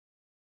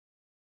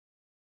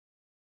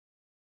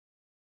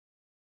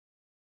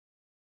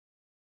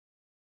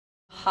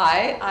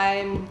Hi,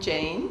 I'm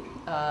Jane,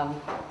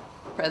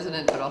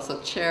 President but also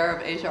Chair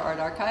of Asia Art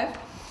Archive,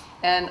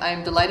 and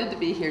I'm delighted to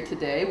be here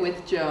today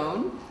with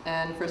Joan.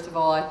 And first of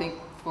all, I think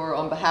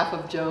on behalf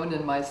of Joan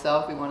and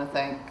myself, we want to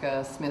thank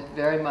Smith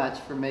very much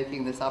for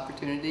making this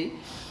opportunity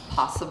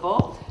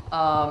possible,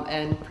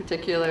 and in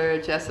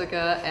particular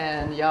Jessica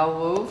and Yao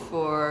Wu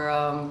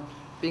for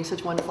being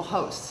such wonderful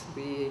hosts.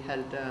 We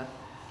have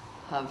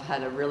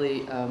had a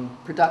really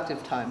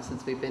productive time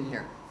since we've been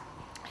here.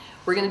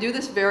 We're going to do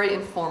this very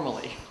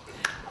informally.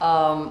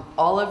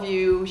 All of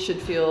you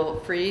should feel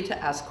free to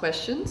ask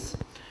questions.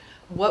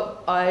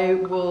 What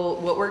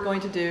we're going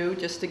to do,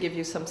 just to give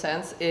you some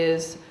sense,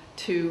 is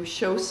to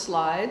show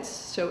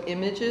slides, show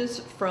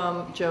images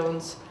from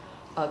Joan's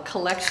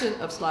collection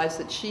of slides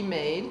that she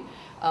made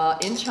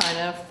in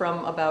China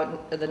from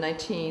about the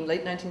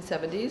late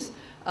 1970s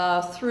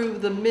through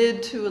the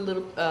mid to a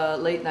little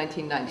late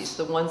 1990s,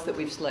 the ones that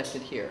we've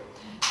selected here.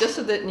 Just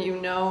so that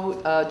you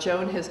know,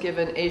 Joan has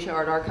given Asia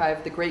Art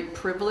Archive the great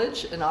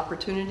privilege and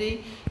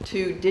opportunity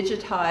to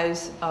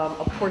digitize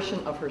a portion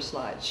of her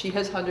slides. She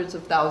has hundreds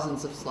of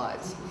thousands of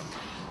slides.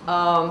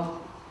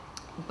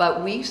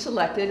 But we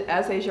selected,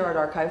 as Asia Art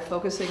Archive,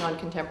 focusing on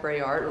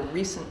contemporary art or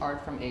recent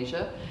art from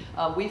Asia,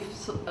 we've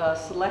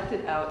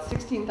selected out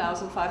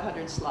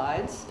 16,500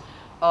 slides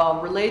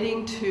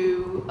relating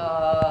to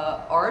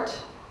art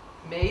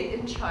made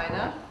in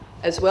China,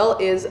 as well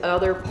as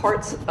other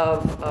parts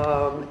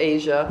of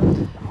Asia,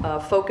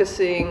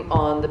 focusing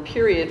on the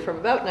period from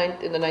about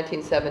in the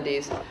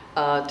 1970s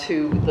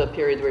to the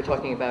period we're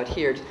talking about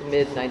here, to the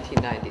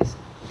mid-1990s.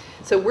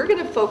 So we're going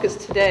to focus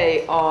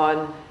today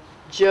on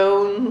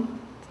Joan's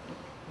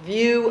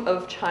view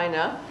of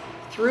China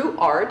through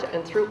art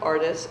and through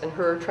artists, and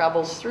her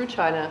travels through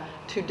China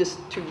to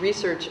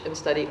research and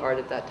study art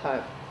at that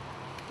time.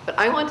 But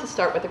I want to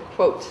start with a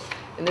quote,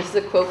 and this is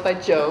a quote by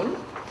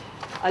Joan.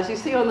 As you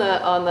see on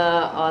the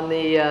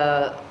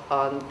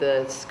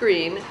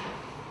screen,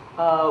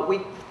 we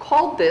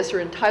called this,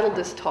 or entitled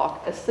this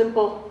talk, a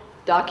simple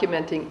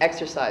documenting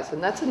exercise.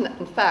 And that's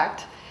in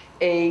fact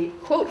a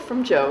quote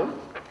from Joan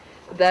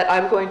that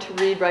I'm going to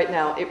read right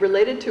now. It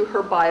related to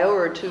her bio,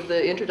 or to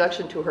the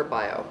introduction to her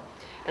bio.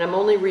 And I'm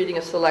only reading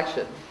a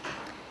selection.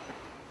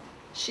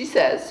 She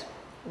says,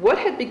 "What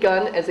had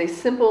begun as a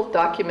simple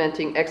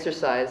documenting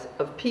exercise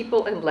of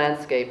people and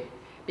landscape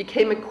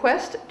became a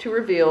quest to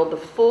reveal the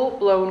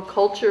full-blown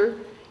culture,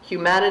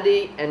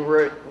 humanity, and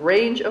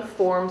range of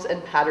forms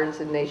and patterns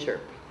in nature.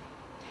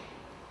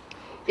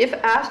 If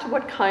asked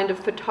what kind of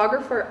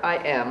photographer I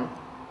am,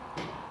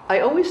 I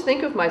always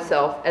think of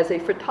myself as a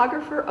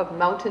photographer of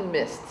mountain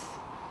mists.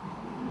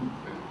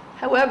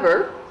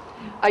 However,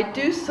 I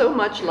do so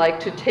much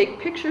like to take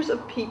pictures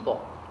of people.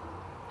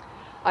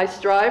 I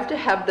strive to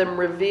have them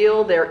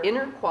reveal their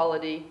inner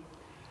quality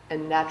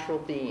and natural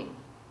being."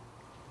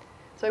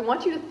 So I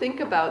want you to think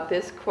about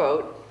this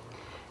quote,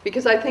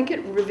 because I think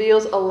it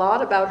reveals a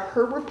lot about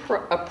her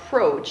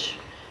approach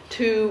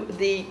to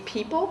the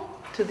people,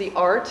 to the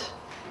art,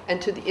 and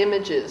to the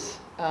images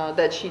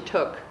that she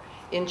took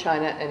in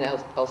China and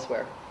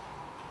elsewhere.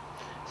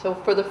 So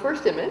for the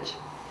first image,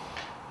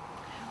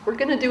 we're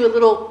going to do a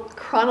little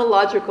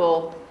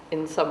chronological,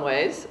 in some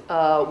ways,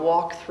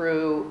 walk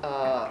through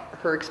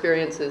her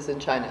experiences in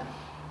China.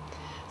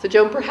 So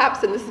Joan,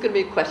 perhaps, and this is going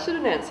to be a question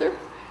and answer,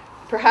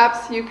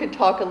 perhaps you could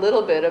talk a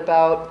little bit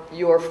about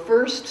your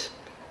first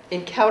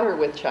encounter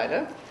with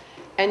China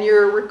and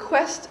your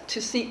request to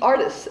see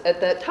artists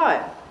at that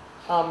time.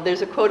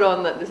 There's a quote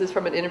on that. This is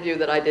from an interview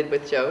that I did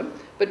with Joan,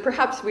 but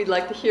perhaps we'd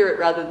like to hear it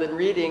rather than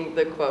reading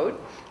the quote.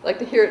 I'd like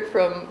to hear it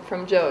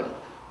from Joan.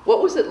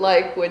 What was it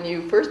like when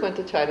you first went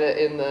to China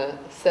in the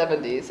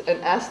 70s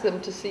and asked them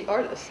to see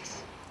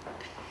artists?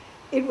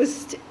 It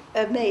was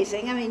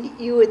amazing. I mean,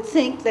 you would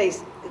think they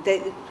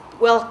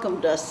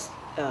welcomed us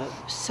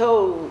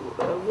so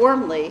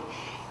warmly,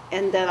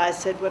 and then I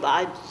said, well,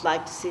 I'd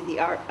like to see the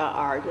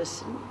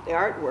artists and the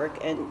artwork,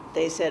 and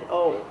they said,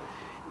 oh,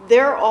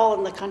 they're all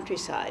in the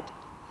countryside.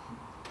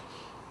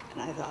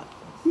 And I thought,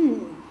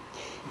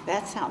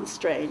 that sounds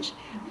strange.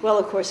 Well,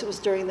 of course, it was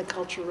during the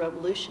Cultural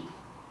Revolution,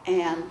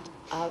 and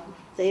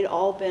they'd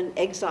all been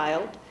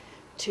exiled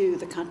to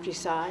the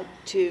countryside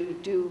to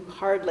do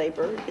hard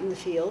labor in the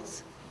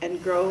fields and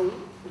grow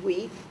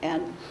wheat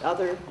and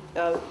other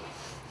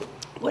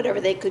whatever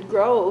they could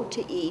grow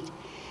to eat.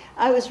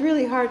 It was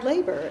really hard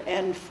labor,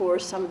 and for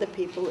some of the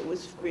people it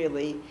was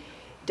really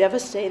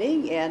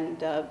devastating and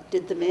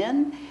did them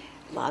in.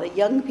 A lot of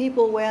young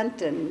people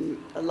went, and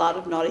a lot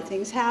of naughty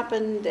things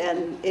happened,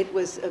 and it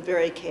was a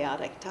very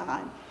chaotic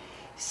time.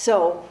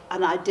 So,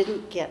 and I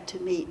didn't get to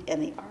meet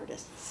any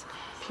artists,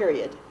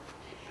 period.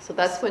 So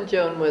that's when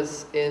Joan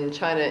was in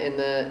China in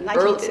the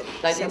early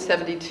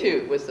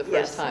 1972 was the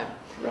first time.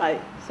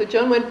 Right. So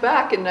Joan went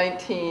back in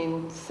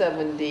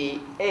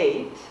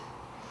 1978.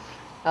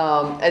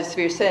 As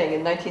we were saying,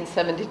 in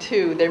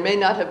 1972, there may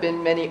not have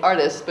been many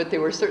artists, but there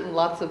were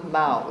lots of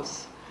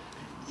Maos.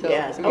 So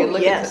yes,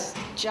 yes,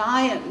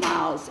 giant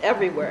Maos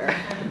everywhere.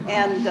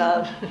 And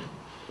well,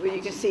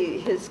 you can see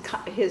his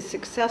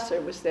successor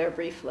was there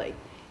briefly.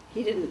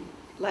 He didn't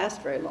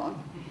last very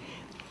long.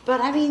 But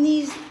I mean,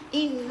 these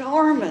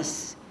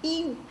enormous,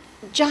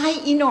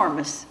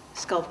 ginormous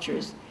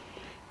sculptures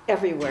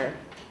everywhere.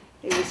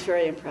 It was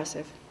very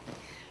impressive.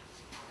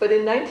 But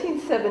in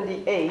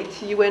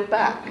 1978, you went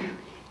back.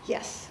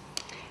 Yes.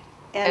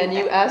 And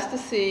you asked to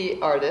see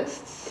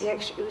artists.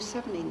 Actually, it was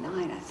 79,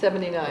 I think.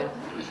 79.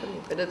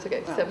 But that's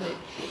okay. Well, 70.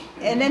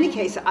 In any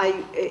case,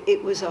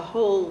 it was a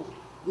whole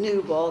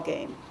new ball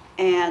game.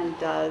 And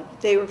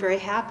they were very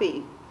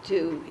happy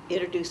to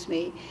introduce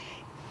me.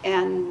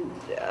 And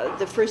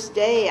the first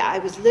day, I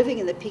was living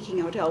in the Peking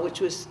Hotel,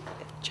 which was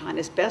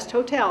China's best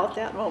hotel at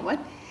that moment.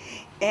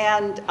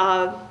 And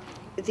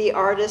the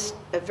artist,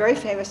 a very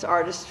famous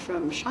artist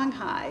from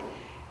Shanghai,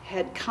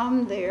 had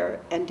come there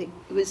and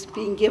was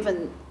being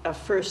given a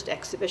first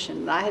exhibition.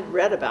 And I had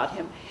read about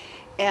him.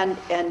 And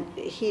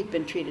he'd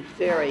been treated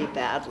very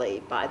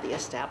badly by the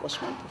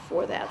establishment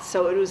before that.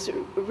 So it was a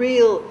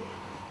real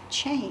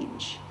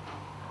change.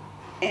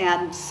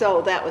 And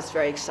so that was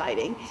very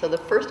exciting. So the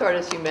first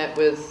artist you met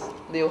was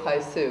Liu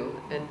Haisu.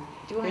 And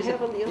do I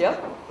have a Liu?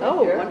 Yep.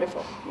 Oh, here.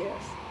 Wonderful.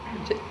 Yes.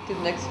 Do the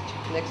next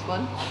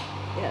one.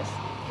 Yes.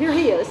 Here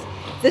he is.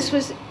 This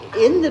was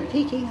in the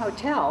Peking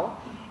Hotel,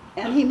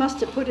 and he must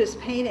have put his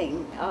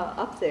painting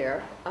up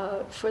there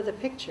for the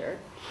picture.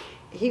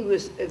 He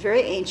was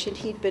very ancient.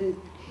 He'd been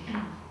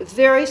a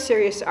very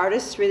serious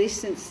artist really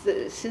since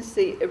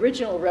the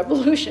original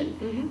revolution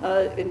in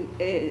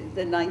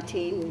the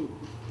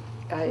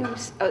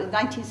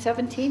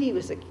 1917. He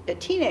was a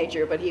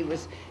teenager, but he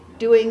was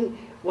doing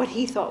what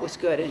he thought was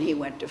good. And he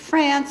went to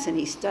France and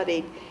he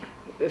studied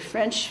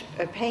French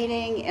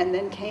painting and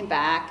then came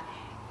back.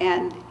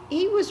 And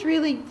he was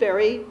really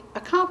very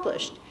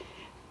accomplished.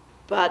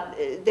 But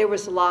there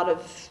was a lot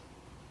of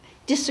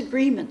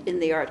disagreement in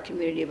the art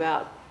community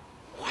about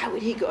why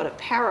would he go to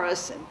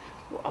Paris, and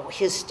oh,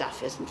 his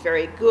stuff isn't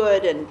very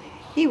good, and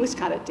he was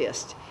kind of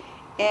dissed.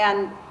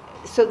 And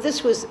so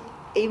this was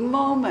a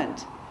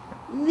moment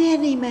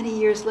many, many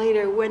years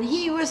later when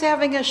he was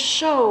having a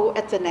show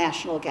at the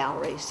National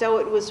Gallery. So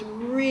it was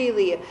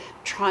really a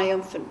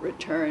triumphant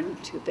return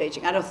to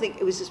Beijing. I don't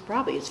think it was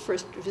probably his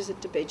first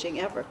visit to Beijing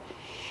ever.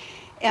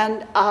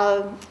 And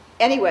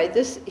anyway,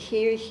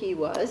 here he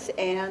was,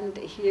 and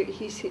here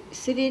he's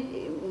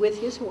sitting with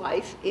his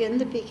wife in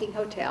the Peking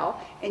Hotel,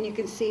 and you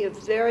can see a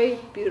very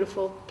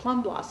beautiful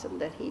plum blossom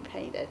that he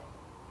painted.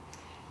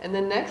 And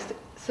then next,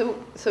 so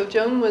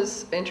Joan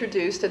was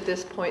introduced at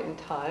this point in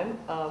time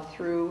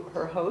through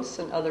her hosts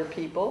and other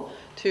people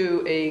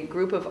to a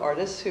group of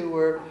artists who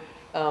were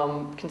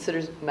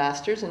considered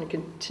masters and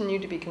continue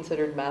to be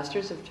considered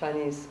masters of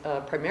Chinese,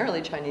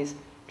 primarily Chinese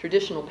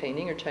traditional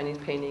painting or Chinese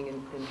painting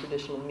in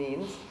traditional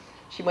means.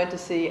 She went to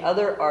see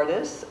other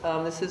artists.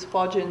 This is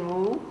Hua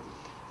Junwu,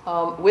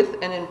 with,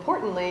 and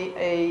importantly,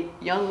 a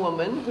young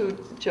woman who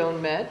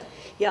Joan met.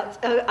 Yeah,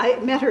 I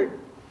met her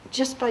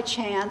just by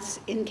chance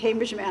in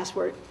Cambridge, Mass,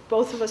 where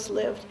both of us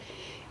lived.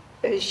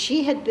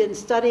 She had been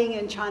studying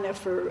in China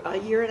for a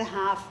year and a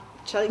half,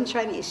 studying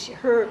Chinese.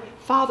 Her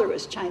father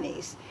was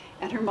Chinese,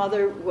 and her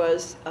mother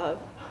was a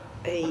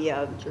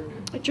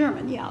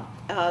German, yeah.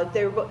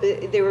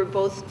 They were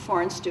both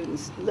foreign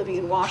students living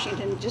in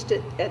Washington just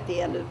at the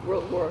end of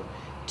World War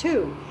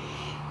II.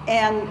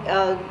 And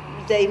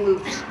they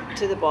moved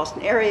to the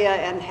Boston area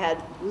and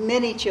had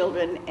many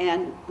children,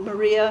 and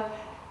Maria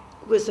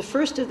was the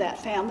first of that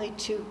family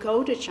to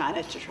go to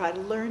China to try to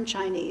learn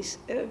Chinese,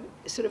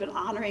 sort of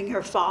honoring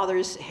her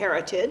father's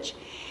heritage.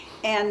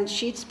 And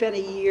she'd spent a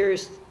year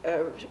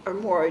or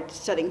more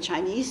studying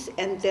Chinese,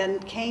 and then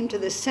came to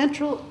the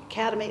Central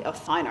Academy of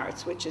Fine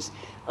Arts, which is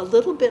a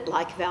little bit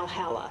like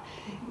Valhalla.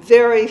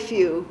 Very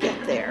few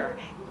get there.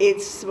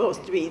 It's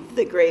supposed to be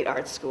the great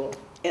art school,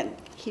 and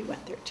he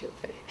went there too.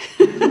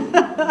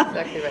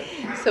 Exactly right.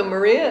 So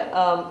Maria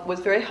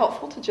was very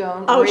helpful to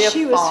Joan. Oh, Maria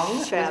she Fong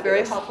was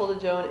very helpful to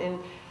Joan in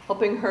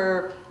helping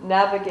her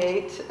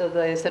navigate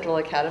the Central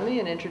Academy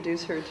and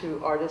introduce her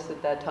to artists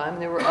at that time.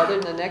 There were other,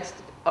 the next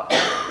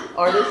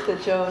artist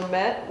that Joan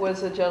met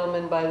was a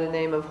gentleman by the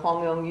name of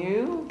Hong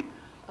Yong-yu.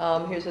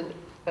 Here's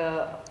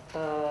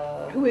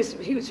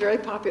he was very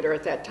popular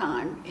at that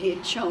time. He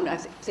had shown, I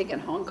think, in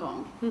Hong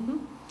Kong.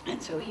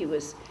 And so he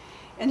was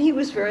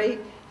very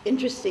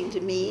interesting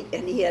to meet,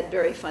 and he had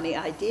very funny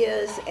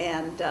ideas,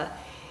 and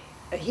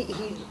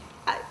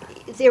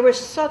there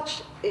was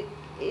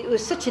it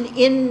was such an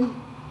in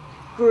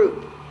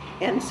group,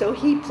 and so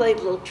he played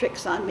little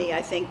tricks on me,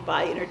 I think,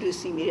 by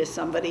introducing me to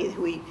somebody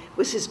who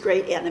was his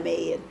great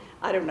enemy, and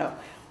I don't know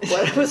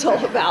what it was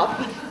all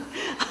about.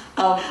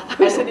 I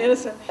was an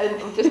innocent. And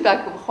just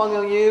back, Hong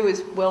Yong-yu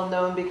is well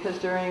known because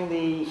during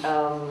the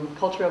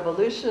Cultural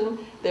Revolution,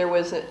 there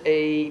was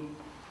a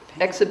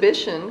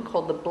exhibition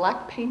called the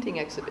Black Painting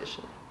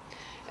Exhibition.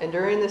 And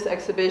during this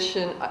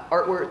exhibition,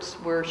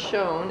 artworks were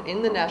shown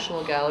in the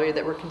National Gallery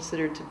that were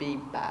considered to be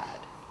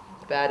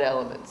bad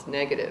elements,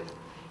 negative.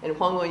 And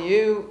Hong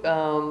Yong-yu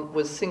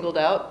was singled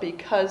out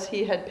because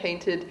he had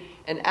painted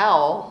an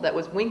owl that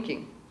was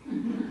winking.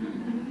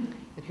 And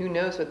who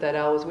knows what that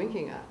owl was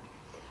winking at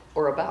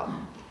or about.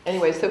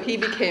 Anyway, so he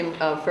became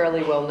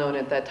fairly well known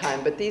at that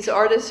time. But these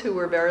artists who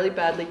were very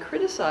badly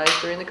criticized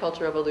during the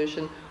Cultural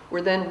Revolution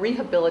were then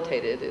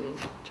rehabilitated, in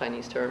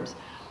Chinese terms,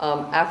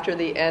 after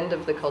the end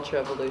of the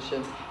Cultural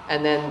Revolution.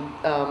 And then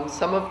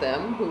some of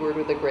them, who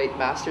were the great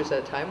masters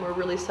at the time, were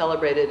really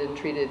celebrated and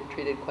treated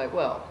quite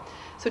well.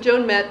 So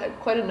Joan met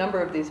quite a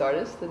number of these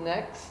artists. The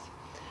next.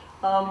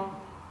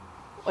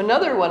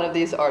 Another one of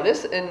these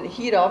artists, and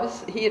he had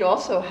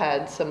also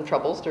had some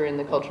troubles during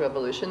the Cultural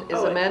Revolution,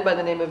 is a man by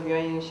the name of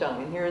Yuan Yingsheng.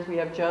 And here we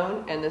have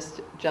Joan and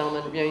this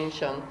gentleman, Yuan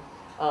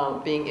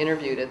Yingsheng, being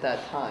interviewed at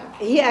that time.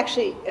 He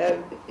actually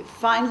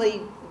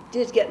finally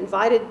did get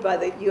invited by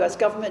the U.S.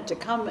 government to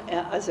come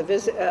as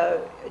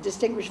a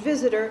distinguished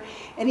visitor,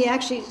 and he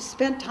actually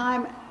spent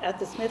time at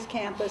the Smith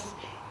campus,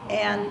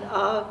 and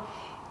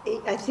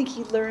I think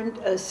he learned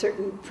a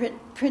certain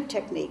print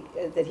technique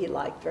that he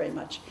liked very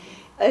much.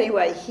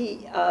 Anyway,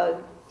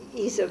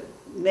 he's a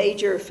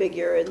major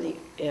figure in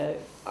the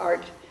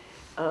art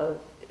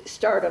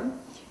stardom,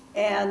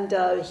 and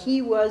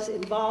he was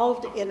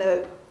involved in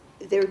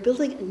they were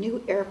building a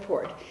new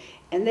airport,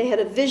 and they had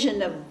a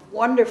vision of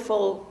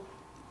wonderful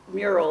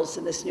murals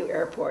in this new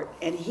airport,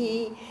 and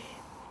he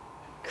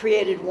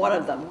created one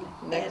of them.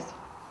 Next.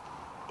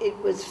 And it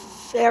was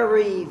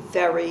very,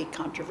 very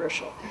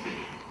controversial.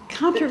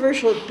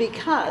 Controversial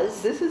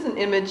because... This is an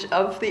image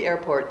of the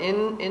airport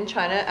in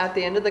China at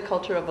the end of the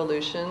Cultural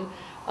Revolution.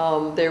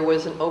 There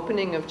was an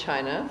opening of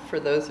China. For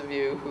those of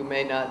you who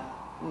may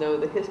not know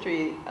the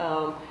history,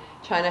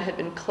 China had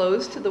been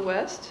closed to the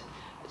West.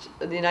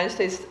 The United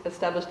States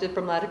established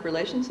diplomatic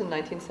relations in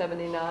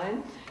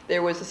 1979.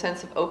 There was a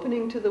sense of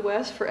opening to the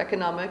West for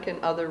economic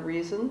and other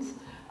reasons.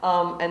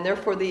 And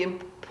therefore the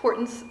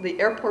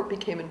airport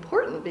became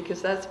important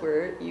because that's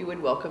where you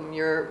would welcome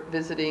your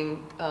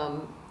visiting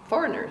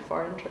foreigners,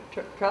 foreign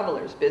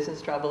travelers,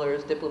 business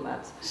travelers,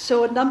 diplomats.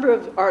 So a number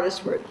of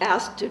artists were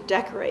asked to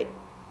decorate,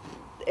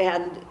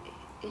 and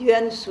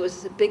Yuan's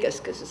was the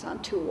biggest because it's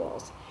on 2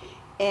 walls.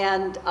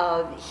 And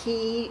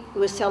he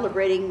was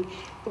celebrating,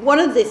 one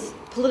of the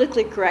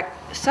politically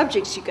correct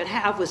subjects you could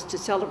have was to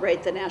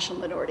celebrate the national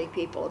minority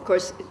people. Of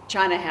course,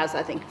 China has,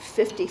 I think,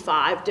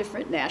 55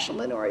 different national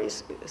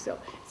minorities, so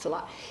it's a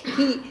lot.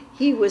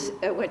 He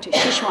went to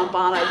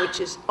Sichuanbana, which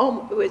is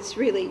it's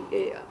really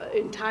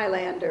in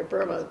Thailand or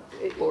Burma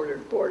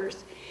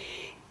borders.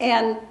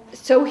 And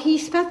so he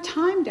spent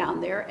time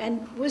down there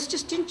and was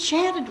just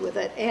enchanted with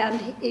it.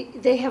 And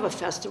they have a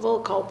festival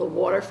called the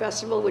Water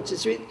Festival, which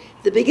is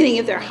the beginning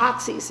of their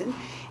hot season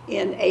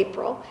in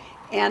April.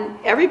 And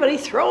everybody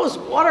throws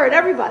water at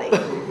everybody.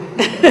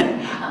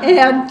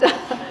 And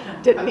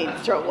didn't mean to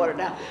throw water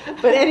down.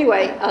 But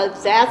anyway,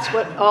 that's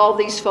what all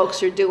these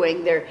folks are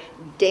doing. They're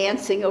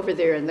dancing over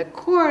there in the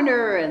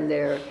corner, and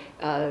they're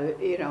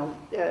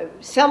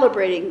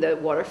celebrating the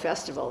Water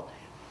Festival.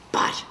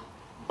 But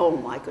oh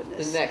my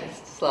goodness. The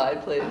next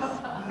slide, please.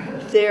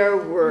 There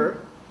were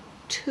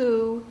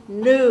 2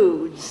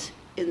 nudes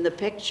in the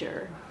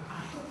picture,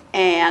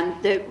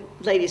 and the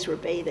ladies were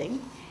bathing,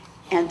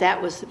 and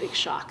that was the big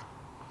shock.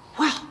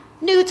 Well,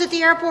 nudes at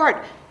the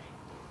airport.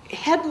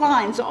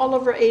 Headlines all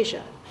over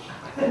Asia.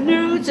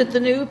 Nudes at the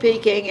new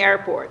Peking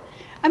airport.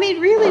 I mean, it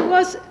really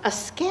was a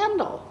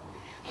scandal.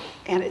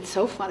 And it's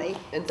so funny.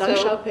 And Deng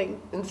Xiaoping.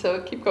 And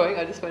so, keep going.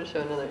 I just want to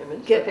show another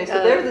image. Get, okay,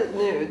 so they're the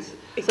nudes.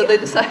 So they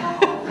decided.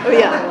 Oh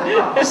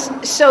yeah.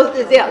 So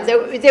yeah,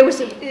 there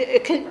was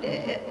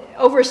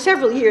over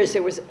several years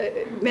there was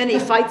many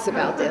fights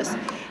about this,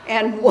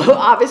 and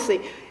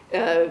obviously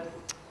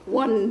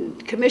one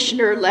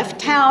commissioner left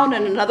town,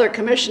 and another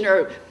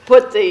commissioner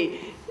put the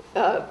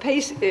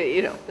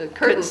the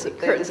curtains.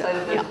 They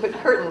decided to put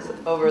curtains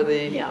over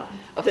the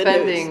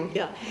offending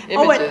images.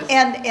 Oh,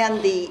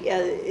 and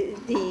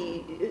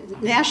the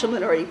national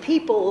minority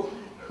people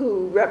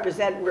who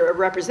were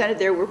represented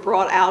there were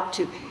brought out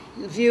to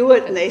view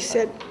it, and they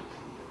said,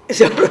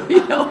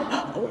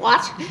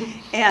 what?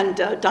 And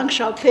Deng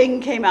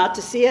Xiaoping came out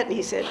to see it, and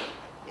he said,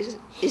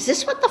 is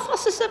this what the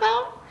fuss is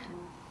about?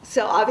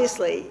 So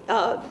obviously,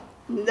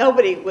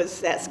 nobody was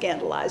that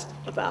scandalized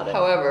about it.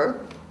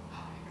 However,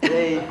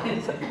 they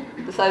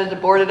decided to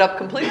board it up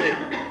completely.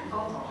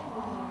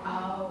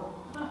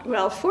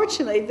 Well,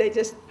 fortunately, they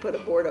just put a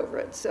board over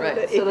it. So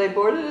right, so they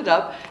boarded it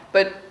up,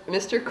 but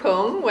Mr.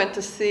 Kong went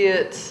to see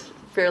it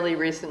fairly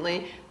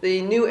recently.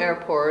 The new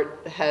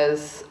airport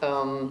has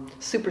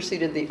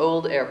superseded the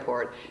old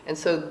airport, and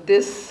so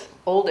this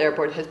old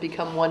airport has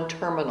become one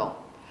terminal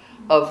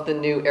of the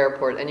new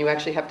airport, and you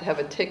actually have to have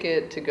a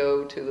ticket to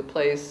go to the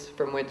place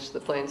from which the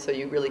plane, so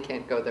you really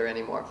can't go there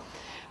anymore.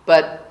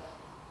 But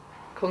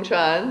Kong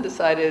Chang'an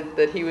decided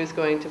that he was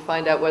going to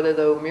find out whether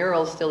the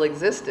murals still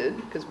existed,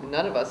 because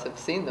none of us have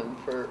seen them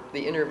for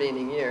the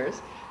intervening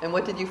years. And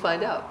what did you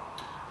find out?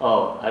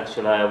 Oh,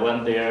 actually, I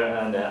went there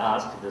and I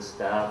asked the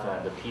staff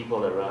and the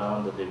people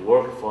around that they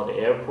work for the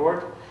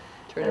airport.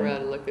 Turn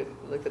around and look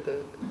at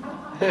the.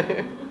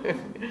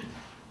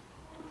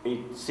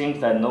 It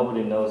seems that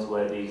nobody knows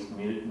where these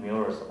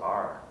murals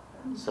are.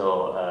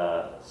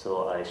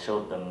 So I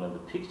showed them the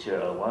picture.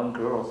 One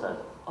girl said,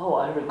 "Oh,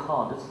 I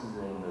recall this is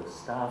in the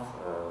staff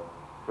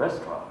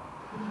restaurant,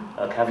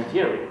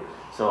 cafeteria."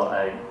 So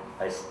I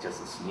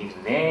just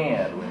sneaked in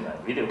and with my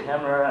video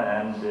camera,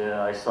 and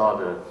I saw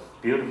the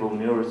beautiful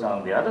murals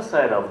on the other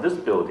side of this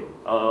building,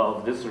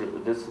 of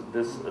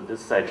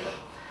this section,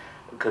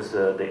 because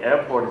the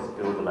airport is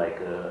built like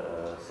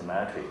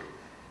symmetric.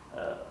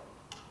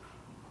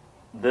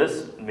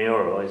 This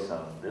mural is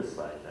on this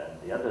side,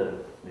 and the other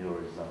mural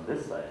is on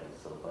this side.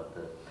 So, but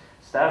the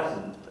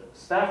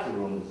staff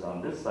room is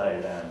on this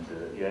side, and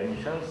your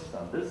entrance is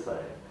on this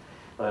side.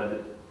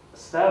 But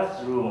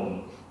staff's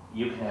room,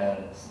 you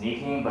can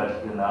sneak in,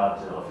 but you're not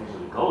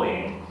officially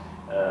going.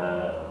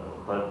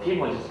 But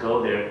people just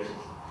go there to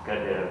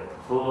get their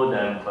food,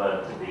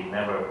 but they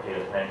never pay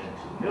attention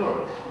to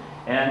murals.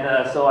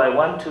 And so I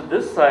went to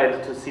this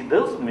side to see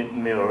those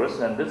murals,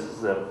 and this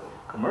is a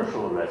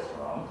commercial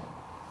restaurant.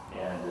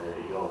 And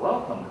you're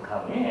welcome to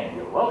come in,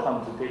 you're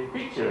welcome to take a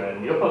picture,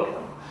 and you're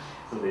welcome.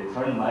 So they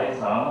turn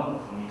lights on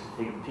for me to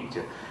take a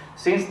picture.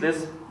 Since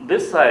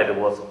this side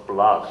was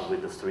blocked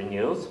with the 3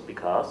 News,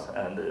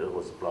 and it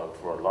was blocked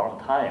for a long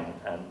time,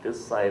 and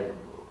this side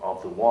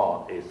of the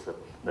wall is,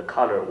 the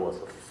color was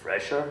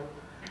fresher.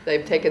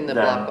 They've taken the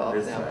block off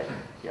this now. Side.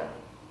 Yeah.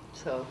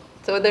 So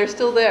they're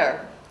still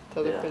there.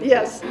 So Yeah.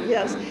 Yes,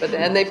 yes.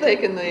 And they've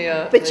taken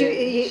the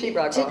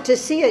sheetrock off. To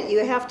see it,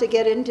 you have to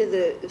get into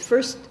the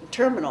first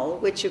terminal,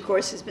 which of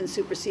course has been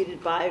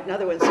superseded by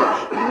another one. So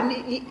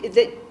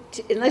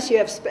unless you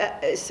have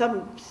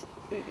some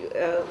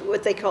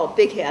what they call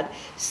big head,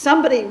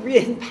 somebody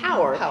in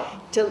power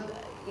to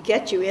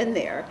get you in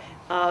there,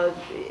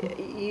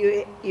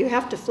 you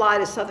have to fly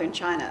to southern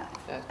China,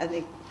 I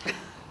think.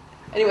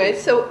 Anyway,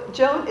 so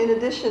Joan, in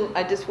addition,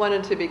 I just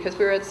wanted to, because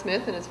we're at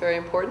Smith and it's very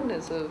important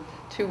as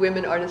 2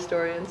 women art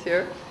historians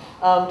here,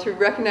 to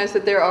recognize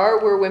that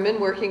we're women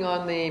working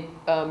on the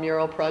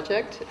mural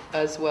project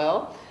as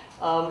well.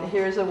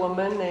 Here's a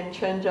woman named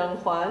Chen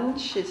Zhenghuan.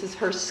 This is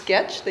her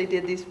sketch. They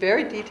did these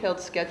very detailed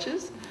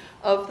sketches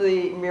of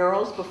the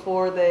murals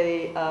before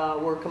they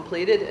were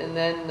completed, and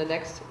then the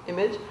next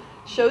image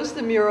shows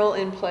the mural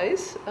in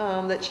place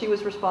that she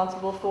was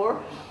responsible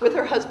for, with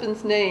her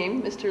husband's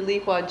name, Mr.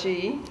 Li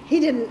Huaji. He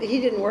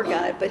didn't work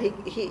on it, but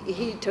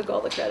he took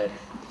all the credit.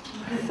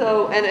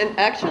 So, and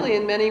actually,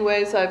 in many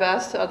ways, I've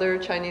asked other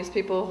Chinese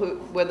people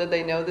whether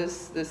they know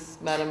this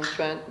Madame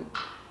Trent,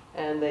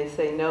 and they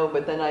say no.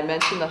 But then I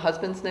mention the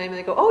husband's name, and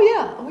they go, "Oh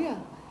yeah, oh yeah."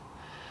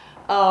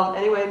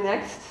 Anyway,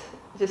 next,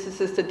 this is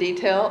just a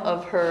detail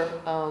of her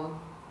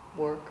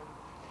work.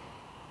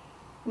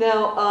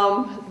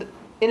 Now,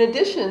 in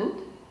addition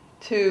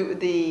to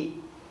the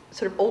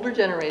sort of older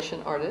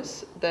generation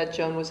artists that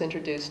Joan was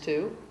introduced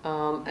to,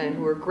 and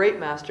who were great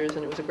masters,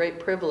 and it was a great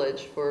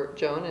privilege for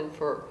Joan and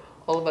for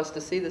all of us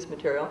to see this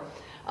material,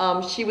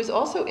 she was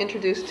also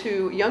introduced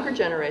to younger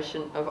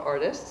generation of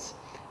artists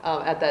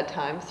at that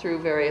time through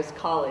various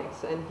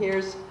colleagues. And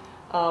here's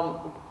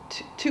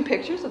 2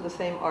 pictures of the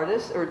same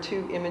artist, or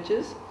 2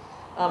 images.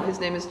 His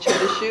name is Cho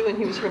Shu, and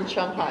he was from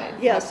Shanghai.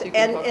 Yes,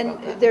 and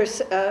there's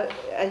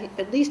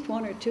at least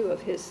 1 or 2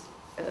 of his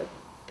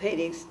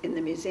paintings in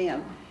the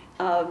museum,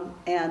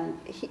 and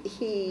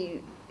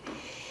he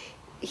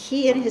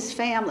and his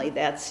family,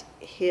 that's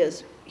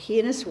he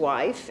and his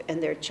wife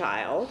and their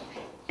child,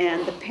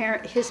 and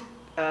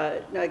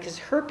because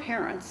her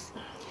parents,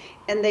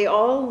 and they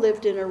all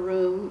lived in a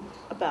room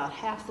about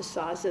half the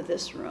size of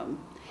this room,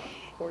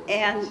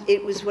 and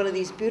it was one of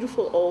these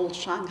beautiful old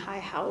Shanghai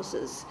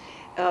houses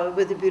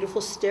with a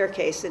beautiful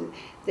staircase, and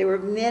there were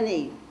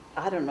many,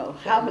 I don't know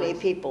how many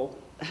people,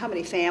 how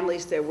many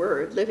families there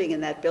were living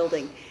in that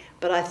building.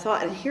 But I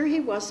thought, and here he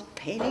was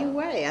painting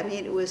away. I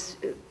mean, it was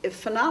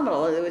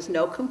phenomenal. There was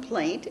no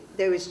complaint.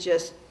 There was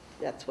just,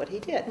 that's what he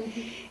did.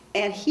 Mm-hmm.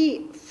 And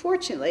he,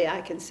 fortunately,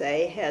 I can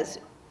say, has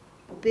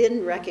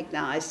been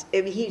recognized. I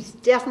mean, he's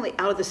definitely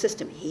out of the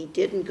system. He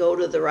didn't go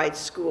to the right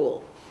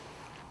school.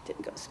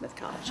 Didn't go to Smith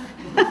College.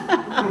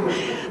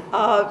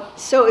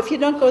 So if you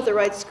don't go to the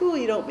right school,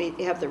 you don't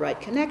have the right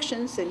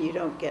connections, and you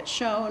don't get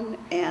shown,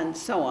 and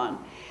so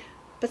on.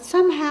 But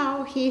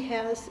somehow he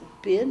has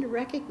been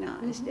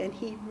recognized, and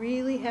he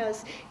really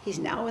has. He's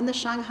now in the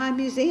Shanghai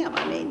Museum.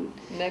 I mean,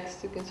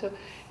 next, so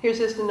here's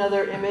just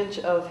another image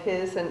of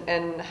his,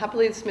 and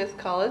happily at Smith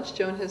College,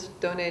 Joan has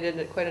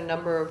donated quite a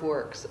number of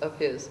works of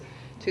his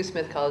to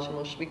Smith College,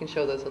 and we can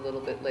show those a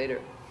little bit later.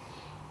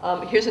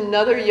 Here's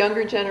another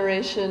younger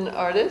generation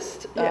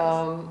artist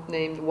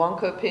named Wang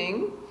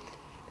Keping.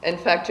 In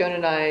fact,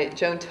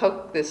 Joan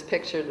took this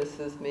picture.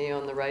 This is me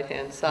on the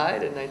right-hand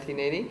side in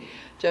 1980.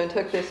 Joan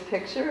took this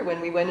picture when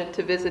we went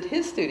to visit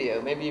his studio.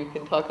 Maybe you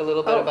can talk a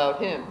little bit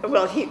about him.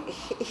 Well,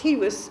 he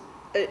was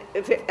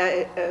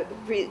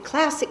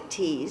classic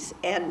tease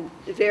and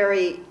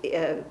very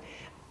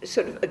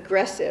sort of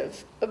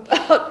aggressive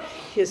about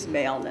his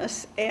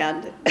maleness.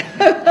 And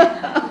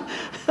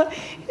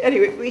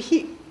anyway,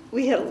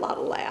 we had a lot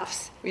of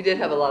laughs. We did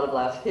have a lot of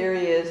laughs. Here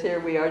he is. Here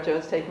we are.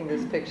 Joan's taking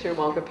this picture.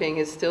 Wang Keping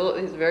is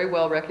a very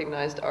well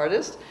recognized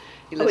artist.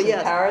 He lives in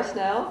Paris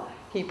now.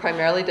 He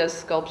primarily does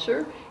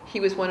sculpture. He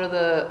was one of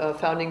the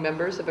founding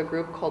members of a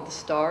group called the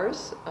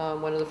Stars,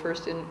 one of the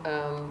first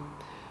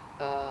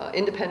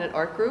independent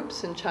art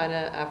groups in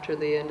China after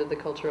the end of the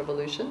Cultural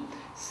Revolution.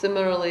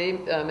 Similarly,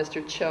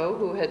 Mr. Cho,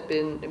 who had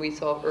been, we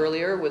saw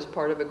earlier, was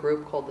part of a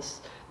group called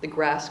the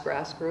Grass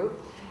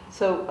Group.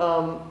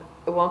 So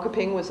Wang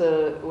Keping was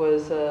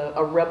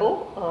a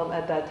rebel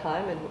at that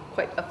time and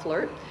quite a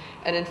flirt.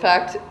 And in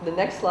fact, the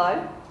next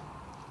slide,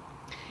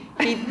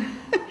 he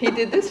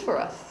did this for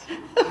us.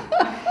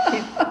 He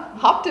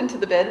hopped into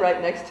the bed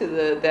right next to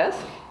the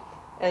desk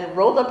and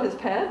rolled up his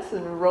pants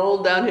and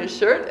rolled down his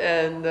shirt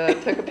and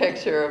took a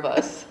picture of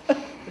us.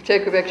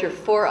 Took a picture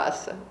for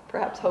us,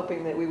 perhaps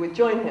hoping that we would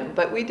join him,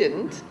 but we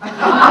didn't.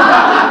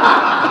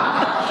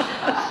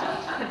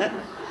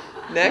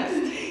 Next.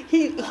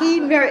 He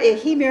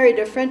married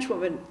a French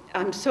woman,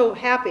 I'm so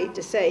happy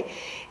to say,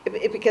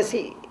 because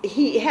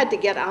he had to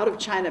get out of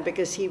China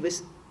because he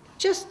was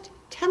just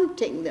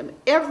tempting them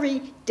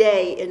every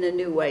day in a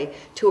new way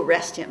to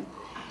arrest him.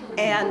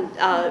 And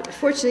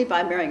fortunately,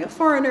 by marrying a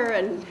foreigner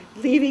and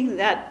leaving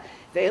that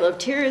veil of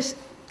tears,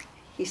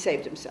 he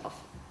saved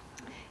himself.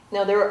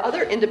 Now, there are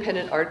other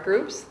independent art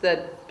groups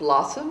that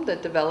blossomed,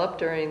 that developed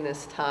during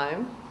this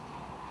time.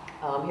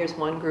 Here's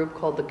one group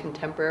called the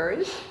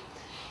Contemporaries.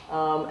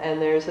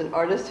 And there's an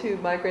artist who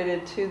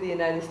migrated to the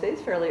United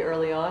States fairly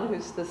early on,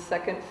 who's the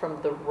second from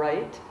the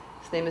right.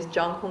 His name is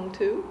Zhang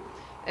Hongtu.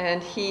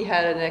 And he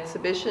had an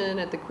exhibition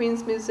at the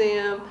Queens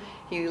Museum.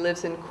 He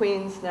lives in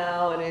Queens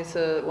now, and he's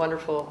a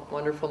wonderful,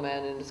 wonderful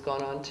man, and has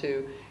gone on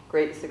to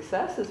great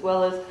success, as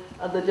well as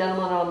the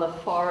gentleman on the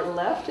far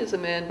left is a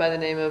man by the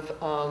name of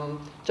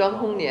Zhang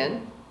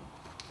Hongnian.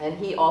 And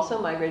he also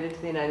migrated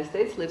to the United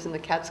States, lives in the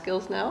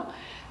Catskills now,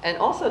 and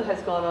also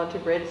has gone on to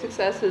great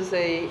success as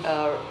a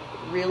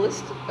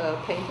realist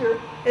painter,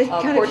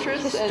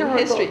 portraits and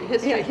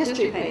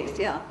history paintings.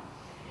 Yeah.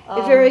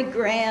 A very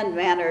grand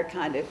manner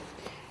kind of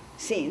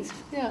scenes.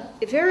 Yeah.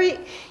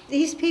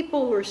 These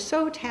people were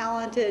so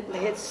talented. They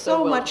had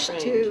so much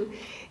to,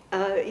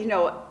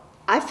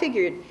 I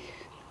figured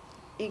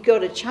you go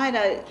to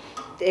China,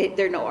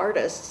 there are no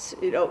artists.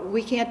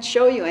 We can't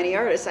show you any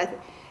artists.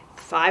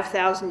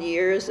 5,000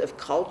 years of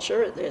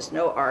culture, there's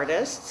no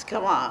artists.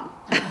 Come on.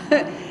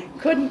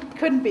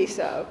 couldn't be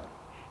so.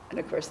 And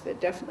of course, there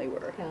definitely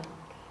were. Yeah.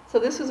 So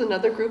this was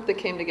another group that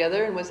came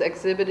together and was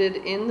exhibited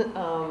in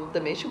the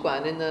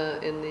Meishuguan, in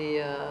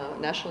the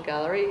National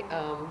Gallery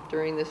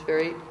during this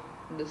period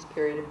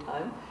of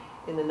time,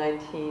 in the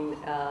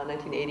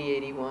 1980,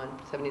 81,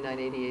 79,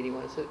 80,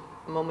 81. It's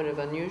a moment of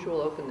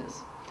unusual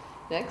openness.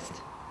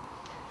 Next.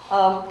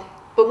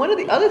 But one of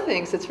the other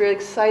things that's very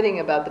exciting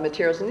about the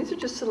materials, and these are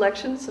just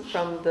selections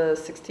from the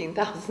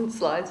 16,000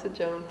 slides that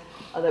Joan,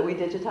 that we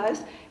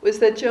digitized, was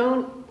that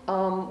Joan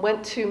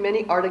went to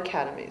many art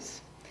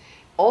academies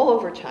all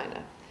over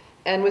China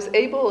and was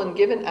able and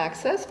given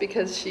access,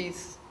 because she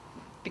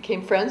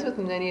became friends with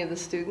many of the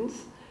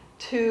students,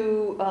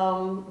 to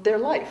their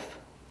life.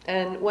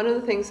 And one of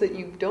the things that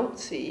you don't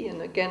see,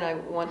 and again I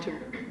want to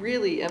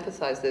really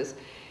emphasize this,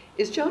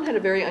 is Joan had a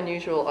very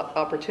unusual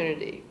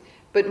opportunity.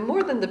 But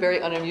more than the very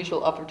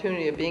unusual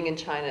opportunity of being in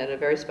China at a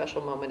very special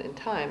moment in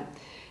time,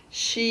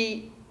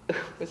 she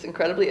was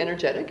incredibly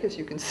energetic, as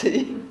you can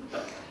see,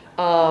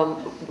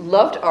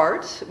 loved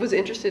art, was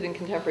interested in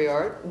contemporary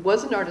art,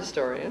 was an art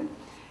historian,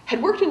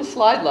 had worked in a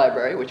slide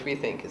library, which we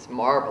think is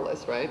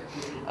marvelous, right?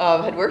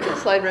 Had worked in a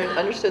slide library,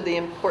 understood the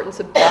importance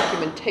of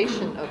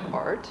documentation of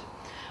art,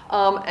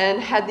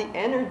 and had the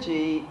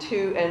energy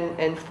to,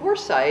 and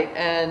foresight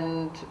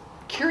and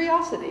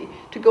curiosity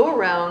to go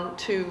around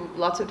to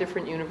lots of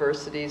different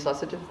universities,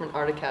 lots of different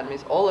art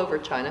academies all over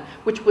China,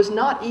 which was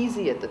not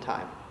easy at the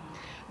time.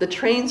 The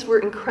trains were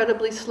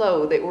incredibly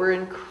slow. They were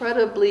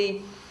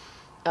incredibly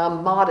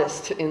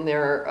modest in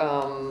their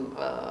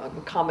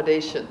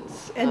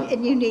accommodations.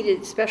 And you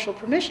needed special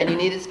permission. And you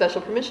needed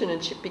special permission.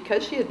 And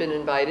because she had been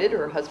invited,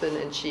 her husband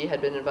and she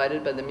had been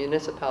invited by the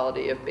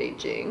municipality of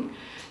Beijing,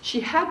 she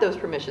had those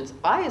permissions.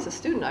 I, as a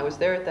student, I was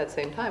there at that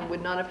same time,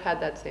 would not have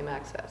had that same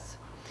access.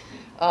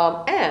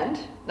 And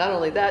not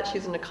only that,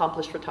 she's an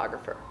accomplished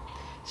photographer.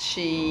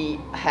 She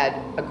had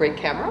a great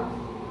camera.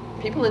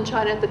 People in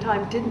China at the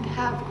time didn't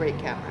have great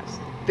cameras.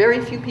 Very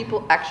few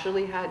people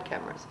actually had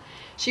cameras.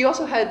 She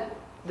also had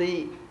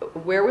the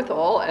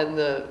wherewithal and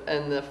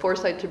the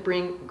foresight to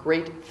bring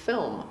great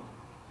film.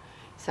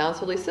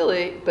 Sounds really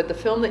silly, but the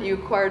film that you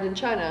acquired in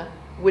China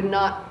would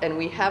not, and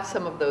we have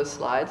some of those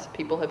slides,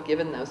 people have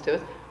given those to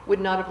us,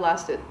 would not have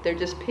lasted. They're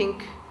just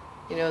pink,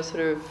 sort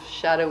of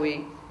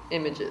shadowy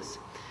images.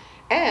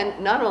 And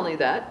not only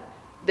that,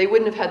 they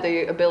wouldn't have had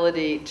the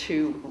ability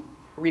to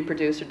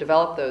reproduce or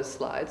develop those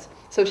slides.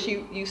 So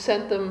you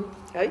sent them?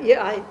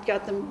 Yeah, I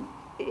got them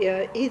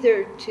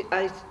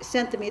I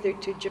sent them either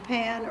to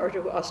Japan or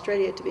to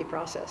Australia to be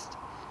processed.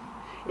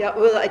 Yeah,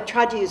 well, I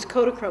tried to use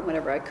Kodachrome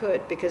whenever I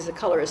could because the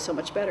color is so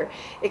much better,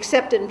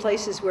 except in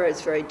places where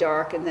it's very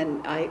dark, and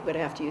then I would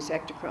have to use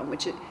Ektachrome,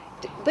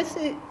 but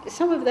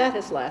some of that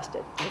has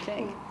lasted, I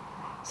think.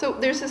 So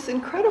there's this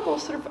incredible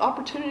sort of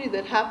opportunity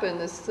that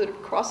happened, this sort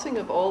of crossing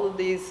of all of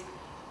these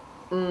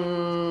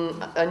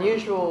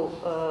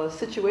unusual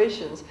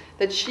situations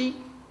that she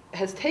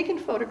has taken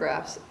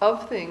photographs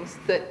of things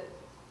that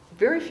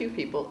very few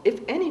people,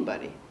 if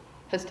anybody,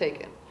 has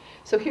taken.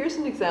 So here's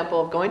an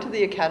example of going to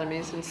the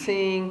academies and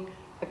seeing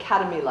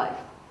academy life.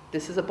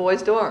 This is a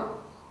boys' dorm.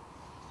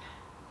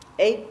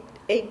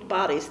 Eight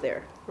bodies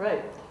there.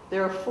 Right.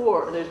 There are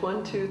 4. There's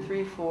 1, 2,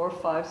 3, 4,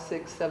 5,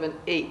 6, 7,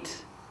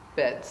 8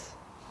 beds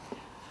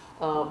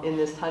in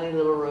this tiny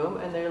little room,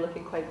 and they're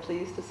looking quite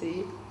pleased to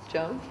see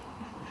Joan.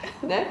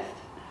 Next.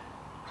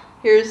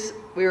 We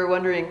were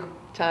wondering,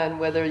 Chan,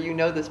 whether you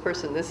know this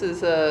person. This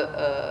is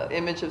a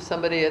image of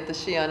somebody at the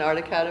Xi'an Art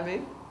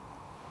Academy.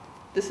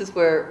 This is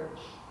where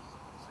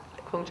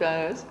Kong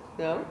Chang'an is.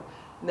 No?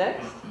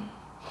 Next.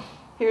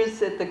 Here's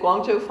at the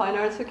Guangzhou Fine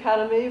Arts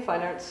Academy,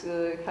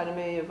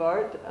 Academy of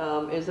Art,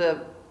 is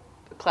a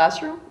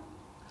classroom.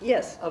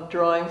 Yes. Of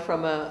drawing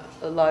from a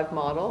live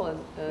model, and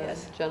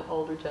yes.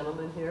 Older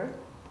gentleman here.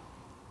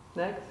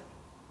 Next.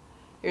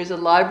 Here's a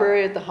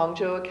library at the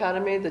Hangzhou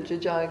Academy, the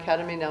Zhejiang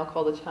Academy, now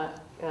called the China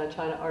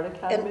Art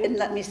Academy. And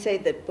let me say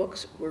that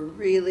books were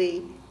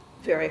really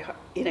very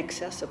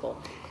inaccessible.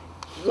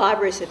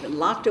 Libraries had been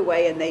locked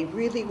away and they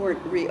really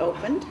weren't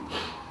reopened.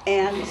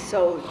 And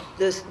so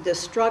the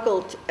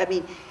struggle,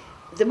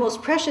 the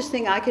most precious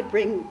thing I could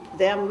bring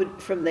them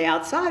from the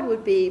outside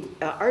would be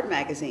art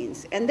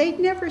magazines. And they'd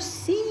never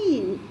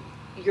seen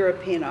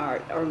European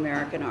art or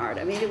American art.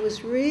 It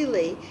was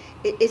really,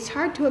 it's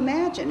hard to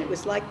imagine. It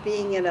was like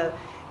being in a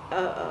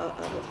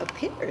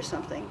pit or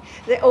something.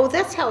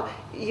 That's how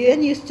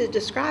Yuan used to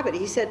describe it.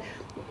 He said,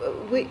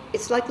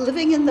 it's like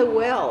living in the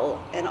well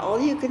and all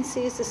you can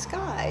see is the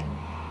sky.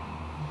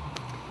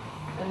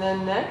 And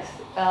then next,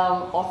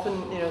 often,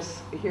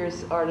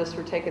 here's artists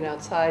were taken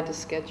outside to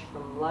sketch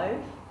from life.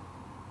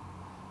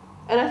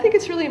 And I think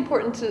it's really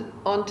important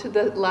on to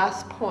the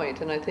last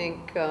point, and I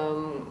think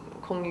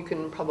Kong, you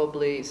can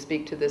probably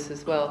speak to this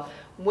as well.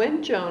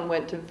 When Joan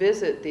went to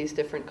visit these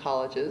different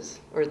colleges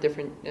or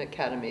different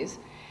academies,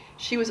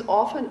 she was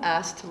often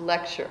asked to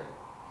lecture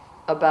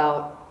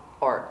about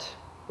art,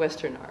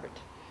 Western art.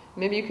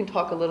 Maybe you can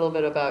talk a little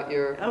bit about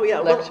your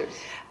lectures. Well,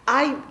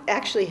 I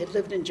actually had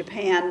lived in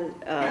Japan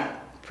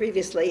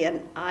previously,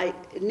 and I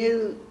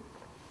knew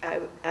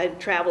I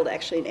traveled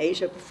actually in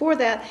Asia before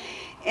that,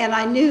 and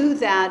I knew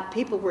that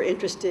people were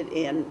interested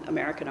in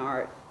American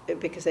art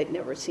because they'd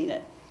never seen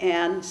it.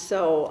 And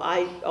so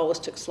I always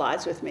took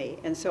slides with me,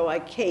 and so I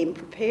came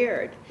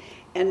prepared.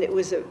 And it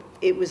was a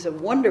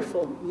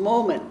wonderful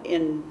moment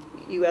in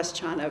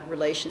U.S.-China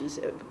relations.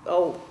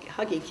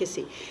 Huggy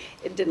kissy.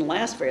 It didn't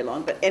last very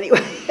long, but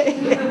anyway.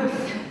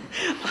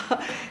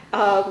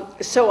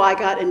 So I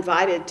got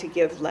invited to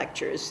give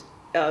lectures,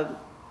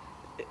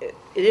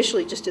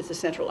 initially just at the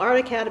Central Art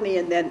Academy,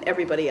 and then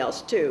everybody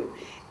else too,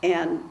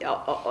 and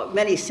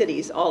many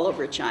cities all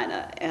over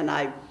China. And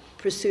I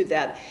pursued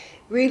that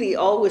really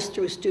always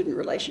through student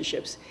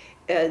relationships.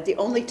 The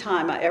only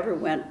time I ever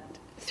went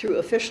through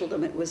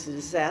officialdom, it was a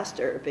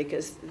disaster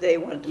because they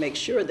wanted to make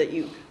sure that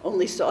you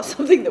only saw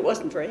something that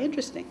wasn't very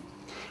interesting.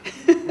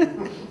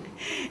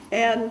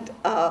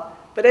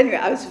 But anyway,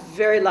 I was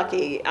very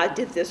lucky. I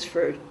did this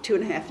for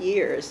 2.5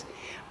 years.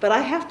 But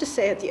I have to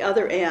say, at the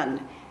other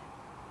end,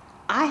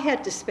 I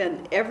had to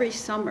spend every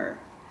summer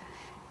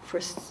for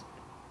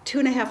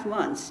 2.5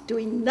 months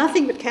doing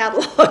nothing but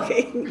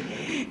cataloging.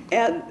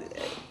 And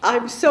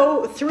I'm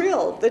so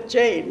thrilled that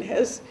Jane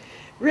has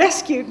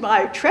rescued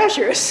my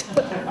treasures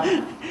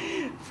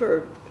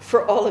for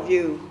all of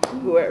you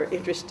who are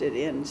interested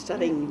in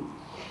studying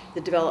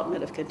the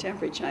development of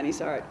contemporary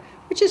Chinese art,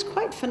 which is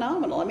quite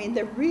phenomenal.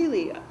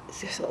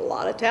 There's a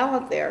lot of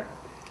talent there.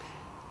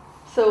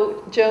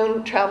 So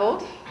Joan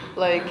traveled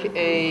like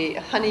a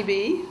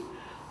honeybee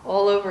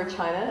all over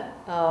China.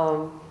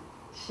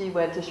 She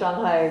went to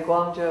Shanghai,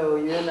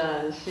 Guangzhou,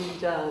 Yunnan,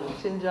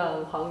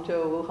 Xinjiang,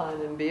 Hangzhou,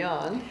 Wuhan, and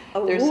beyond.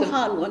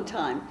 Wuhan one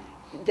time.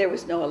 There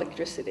was no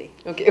electricity.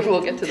 Okay,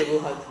 we'll get to the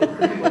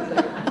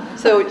Wuhan.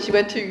 So she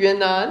went to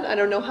Yunnan. I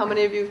don't know how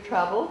many of you have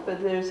traveled, but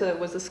there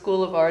was a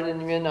school of art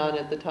in Yunnan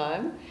at the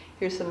time.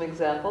 Here's some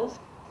examples.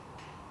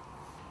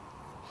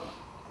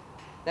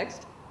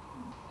 Next.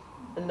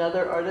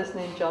 Another artist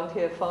named Zhang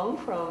Tiefeng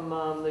from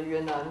the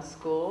Yunnan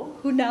school.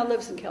 Who now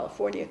lives in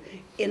California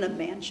in a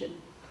mansion.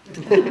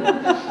 And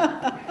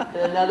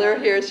another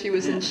here, she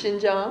was in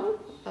Xinjiang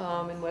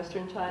in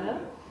Western China.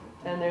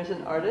 And there's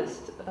an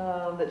artist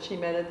that she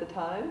met at the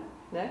time.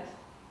 Next.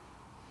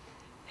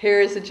 Here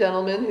is a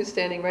gentleman who's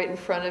standing right in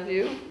front of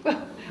you.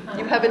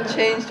 You haven't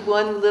changed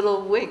one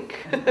little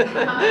wink.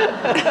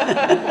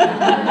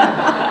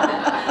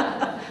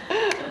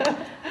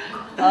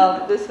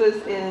 This was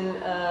in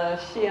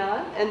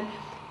Xi'an.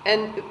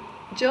 And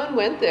Joan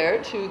went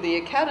there to the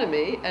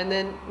academy, and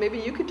then maybe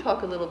you could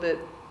talk a little bit,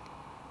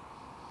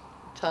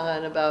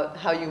 Chang'an, about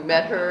how you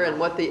met her and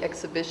what the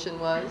exhibition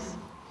was.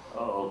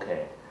 Oh,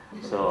 okay.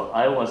 So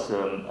I was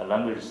a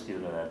language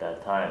student at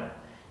that time,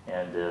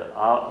 and a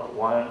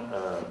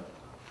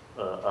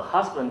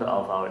husband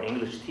of our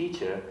English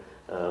teacher,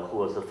 who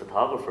was a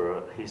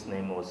photographer, his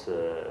name was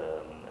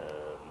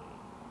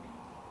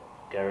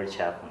Gary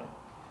Chapman.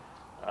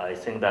 I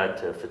think that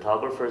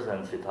photographers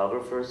and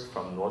photographers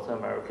from North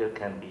America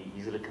can be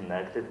easily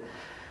connected.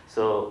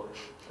 So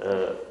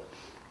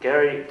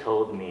Gary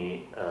told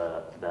me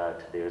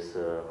that there's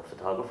a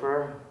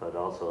photographer, but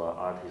also an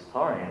art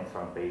historian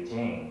from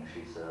Beijing.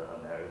 She's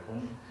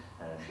American,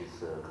 and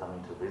she's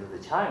coming to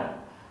visit China.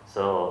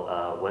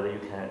 So whether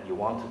you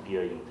want to be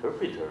an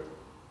interpreter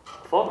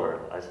for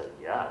her, I said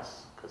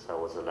yes, because I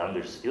was a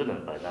language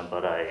student by then,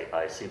 but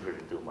I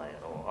secretly do my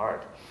own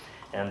art.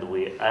 And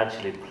we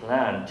actually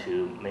plan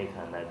to make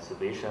an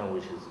exhibition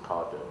which is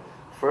called the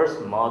First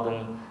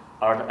Modern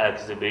Art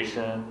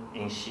Exhibition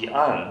in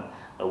Xi'an,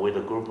 with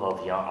a group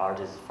of young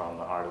artists from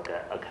the Art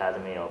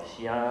Academy of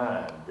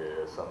Xi'an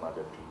and some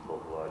other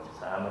people who are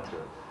just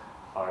amateur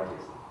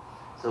artists.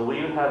 So we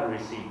have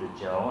received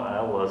Joan.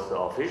 I was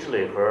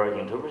officially her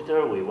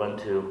interpreter. We went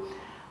to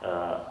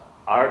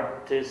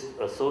Artist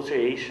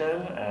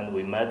Association and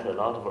we met a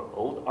lot of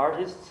old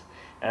artists,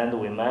 and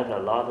we met a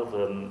lot of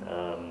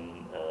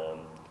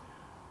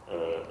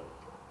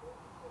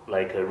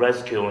like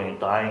rescuing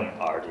dying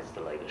artists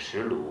like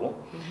Shi Lu.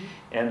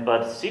 And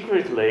but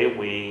secretly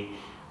we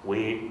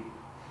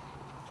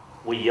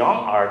young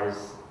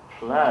artists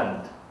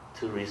planned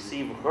to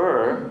receive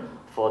her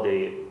for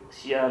the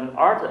Xi'an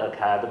Art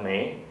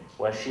Academy.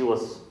 When she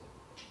was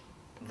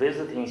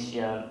visiting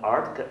Xi'an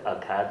Art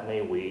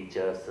Academy, we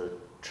just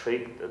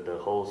tricked the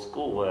whole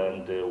school,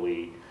 and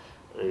we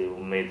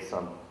made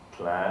some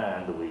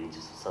plan, and we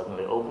just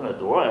suddenly opened the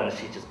door, and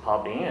she just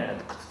popped in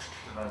and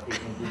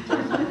taking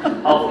pictures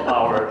of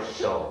our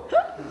show.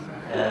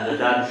 And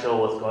that show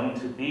was going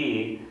to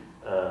be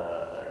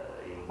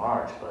in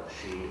March, but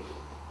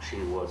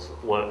she was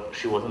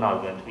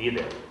not going to be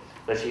there.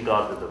 But she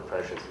got the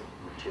precious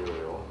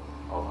material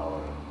of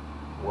our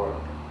work.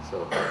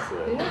 So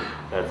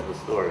that's the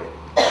story.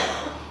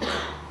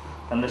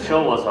 And the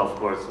show was, of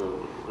course,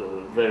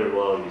 very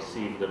well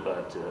received,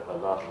 but a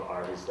lot of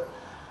artists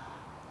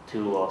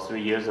 2 or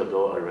 3 years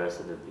ago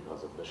arrested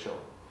because of the show.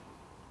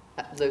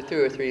 So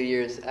 2 or 3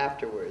 years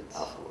afterwards.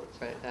 Afterwards.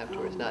 Right,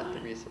 afterwards, not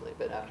recently,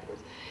 but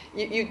afterwards.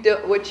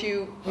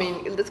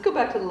 Let's go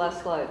back to the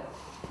last slide.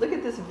 Look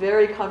at this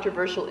very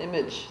controversial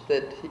image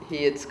that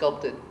he had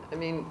sculpted. I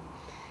mean,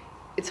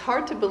 it's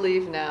hard to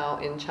believe now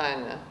in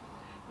China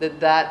that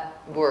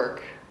that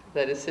work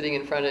that is sitting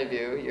in front of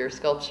you, your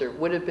sculpture,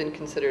 would have been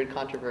considered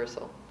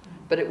controversial.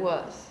 But it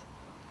was.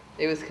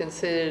 It was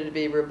considered to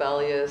be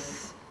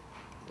rebellious,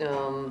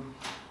 wrong,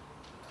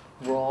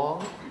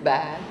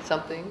 bad,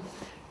 something.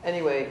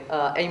 Anyway,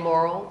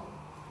 amoral,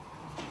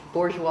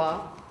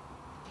 bourgeois,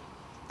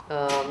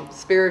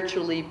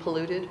 spiritually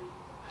polluted,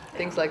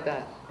 things like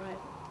that. Right.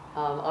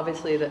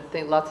 Obviously,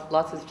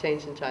 lots has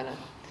changed in China.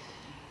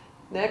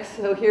 Next,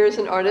 so here's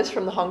an artist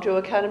from the Hangzhou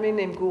Academy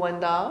named Gu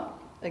Wenda.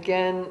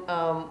 Again,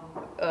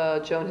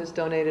 Joan has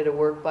donated a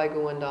work by Gu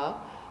Wenda,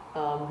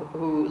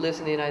 who lives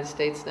in the United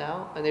States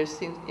now. And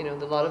there's,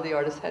 a lot of the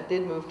artists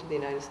did move to the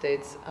United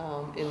States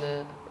in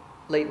the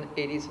late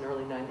 80s and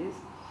early 90s.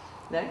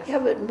 Next. Yeah,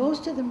 but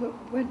most of them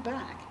went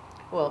back.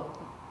 Well,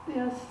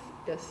 yes.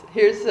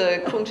 Here's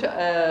Kong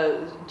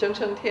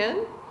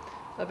Chang'an,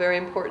 a very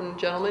important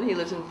gentleman. He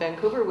lives in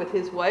Vancouver with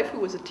his wife, who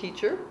was a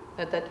teacher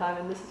at that time,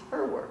 and this is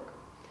her work.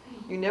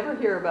 You never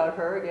hear about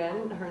her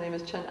again. Her name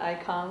is Chen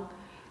Aikang,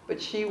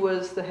 but she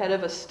was the head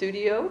of a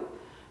studio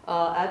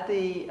at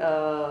the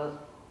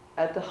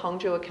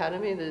Hangzhou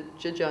Academy, the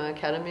Zhejiang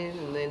Academy,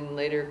 and then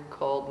later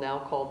now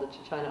called the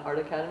China Art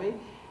Academy.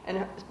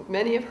 And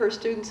many of her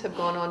students have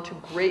gone on to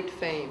great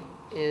fame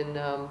in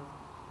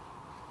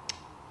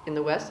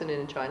the West and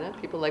in China.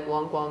 People like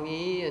Wang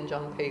Guangyi and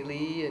Zhang Pei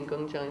Li and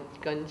Geng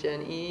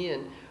Jianyi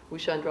and Wu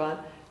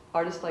Shandran,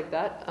 artists like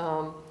that,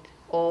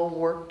 all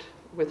worked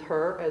with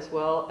her as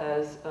well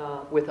as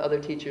with other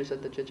teachers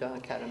at the Zhejiang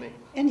Academy.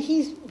 And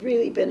he's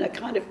really been a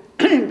kind of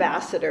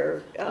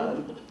ambassador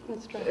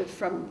That's right.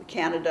 from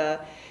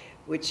Canada,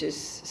 which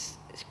is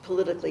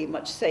politically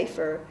much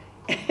safer.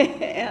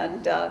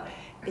 And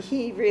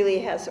he really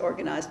has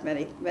organized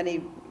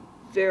many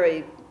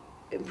very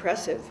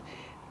impressive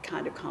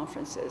kind of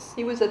conferences.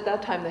 He was at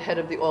that time the head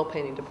of the oil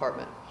painting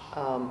department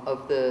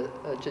of the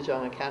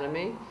Zhejiang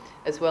Academy,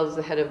 as well as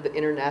the head of the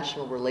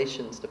international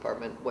relations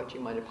department, what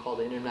you might have called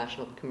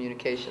international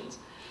communications.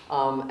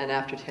 And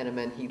after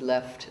Tiananmen, he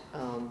left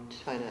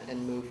China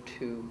and moved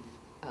to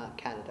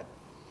Canada.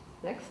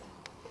 Next.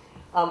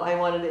 I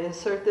wanted to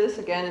insert this.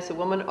 Again, it's a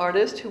woman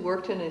artist who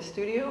worked in a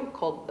studio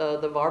called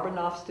the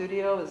Varbanov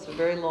Studio. It's a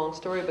very long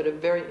story, but a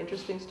very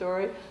interesting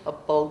story. A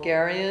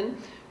Bulgarian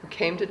who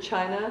came to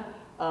China,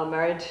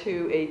 married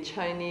to a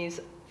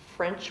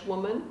Chinese-French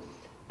woman,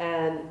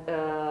 and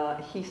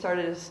he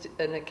started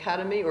an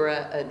academy or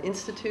an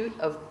institute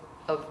of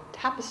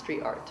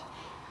tapestry art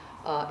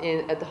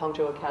at the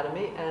Hangzhou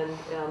Academy, and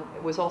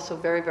it was also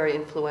very, very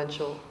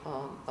influential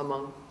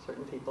among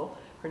certain people.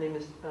 Her name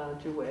is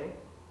Zhu Wei.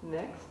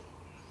 Next.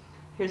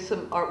 Here's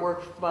some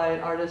artwork by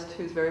an artist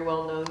who's very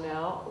well known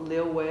now,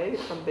 Liu Wei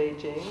from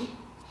Beijing.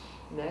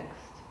 Next.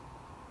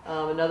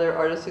 Another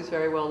artist who's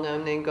very well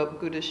known named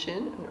Gu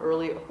Dexin, an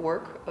early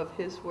work of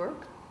his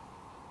work.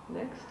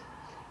 Next.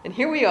 And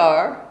here we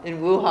are in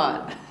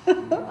Wuhan.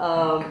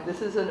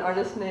 This is an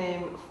artist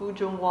named Fu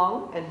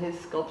Zhongwang and his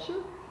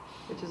sculpture,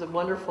 which is a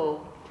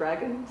wonderful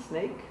dragon,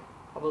 snake,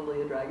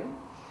 probably a dragon.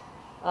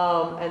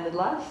 And the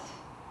last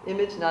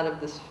image, not of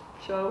this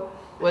show,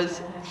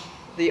 was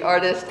the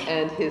artist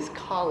and his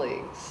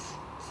colleagues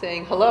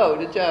saying hello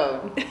to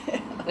Joan.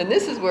 And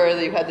this is where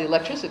you had the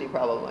electricity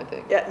problem, I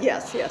think. Yeah,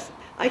 yes, yes.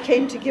 I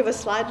came to give a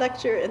slide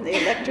lecture, and the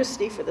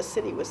electricity for the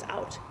city was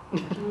out.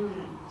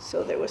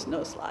 So there was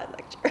no slide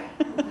lecture.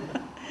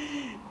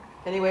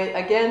 Anyway,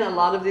 again, a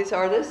lot of these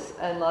artists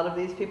and a lot of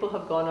these people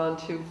have gone on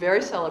to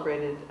very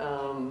celebrated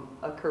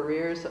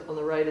careers. On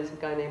the right is a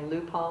guy named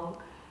Liu Peng,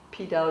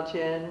 Pi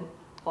Daojian,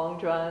 Huang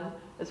Zhuan,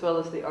 as well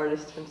as the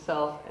artist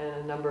himself and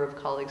a number of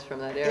colleagues from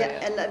that area.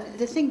 Yeah, and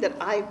the thing that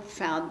I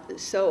found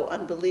so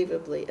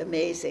unbelievably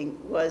amazing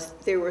was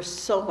there was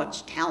so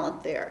much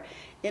talent there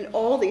in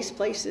all these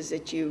places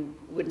that you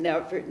would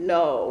never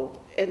know,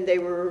 and they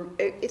were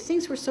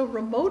things were so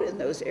remote in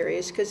those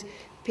areas because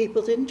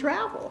people didn't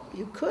travel.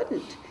 You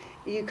couldn't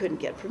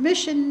get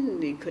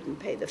permission, you couldn't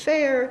pay the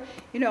fare,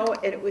 you know,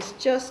 and it was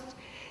just,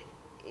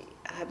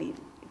 I mean,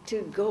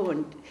 to go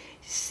and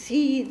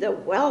see the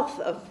wealth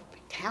of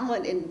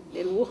talent in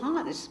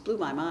Wuhan, it just blew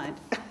my mind.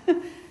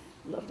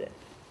 Loved it.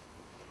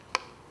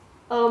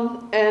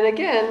 And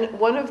again,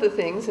 one of the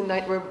things, and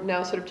we're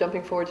now sort of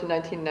jumping forward to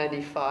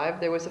 1995,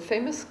 there was a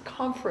famous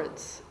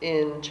conference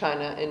in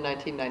China in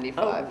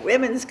 1995. A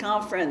women's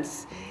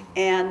conference,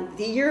 and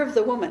the Year of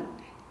the Woman.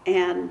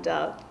 And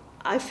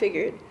I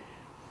figured,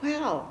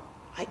 well,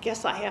 I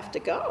guess I have to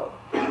go.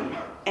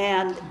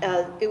 And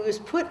it was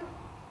put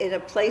in a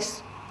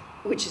place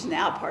which is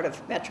now part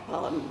of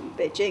metropolitan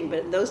Beijing, but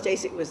in those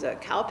days it was a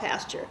cow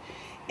pasture.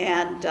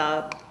 And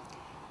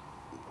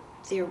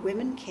their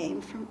women came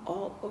from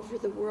all over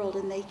the world,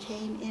 and they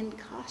came in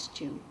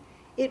costume.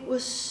 It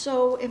was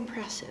so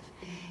impressive.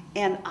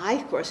 And I,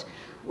 of course,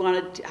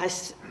 I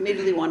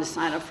immediately wanted to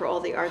sign up for all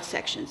the art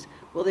sections.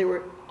 Well, they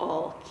were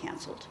all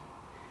canceled.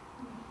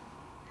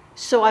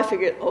 So I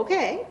figured,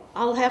 okay,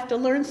 I'll have to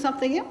learn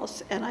something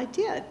else, and I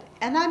did.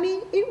 And I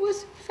mean, it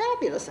was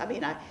fabulous. I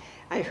mean,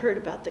 I heard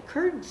about the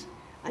Kurds.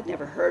 I'd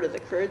never heard of the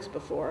Kurds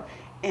before.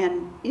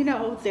 And, you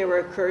know, there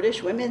were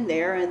Kurdish women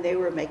there, and they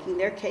were making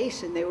their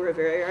case, and they were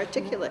very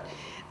articulate.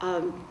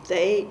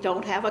 They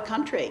don't have a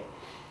country.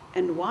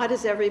 And why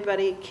does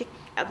everybody kick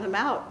them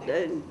out?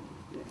 And,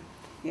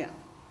 yeah.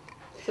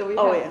 So we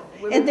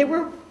And they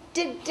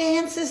did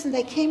dances, and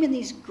they came in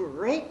these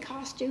great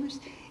costumes.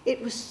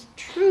 It was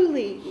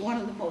truly one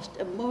of the most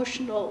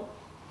emotional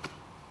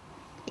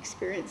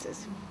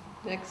experiences.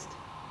 Next,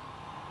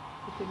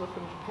 the people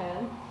from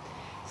Japan.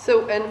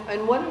 So,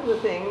 and one of the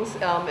things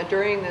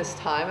during this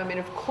time, I mean,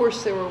 of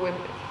course there were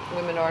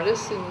women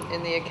artists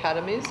in the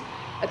academies.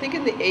 I think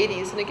in the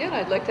 80s, and again,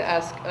 I'd like to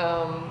ask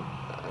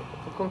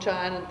Kong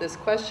Chang'an this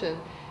question,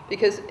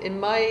 because in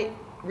my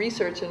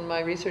research, and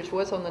my research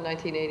was on the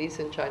 1980s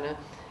in China,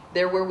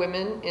 there were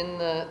women in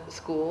the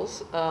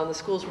schools. The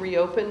schools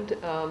reopened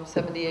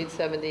 78,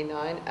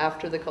 79.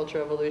 After the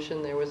Cultural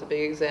Revolution, there was a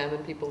big exam,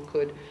 and people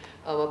could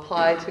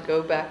apply to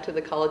go back to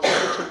the colleges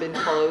which had been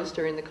closed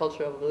during the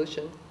Cultural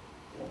Revolution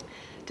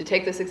to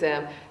take this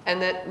exam.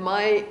 And that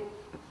my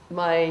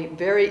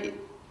very,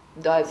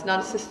 it's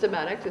not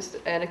systematic, just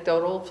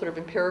anecdotal, sort of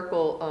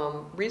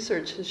empirical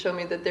research has shown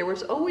me that there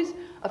was always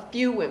a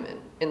few women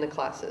in the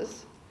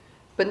classes,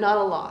 but not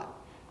a lot.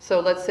 So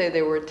let's say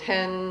there were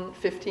 10,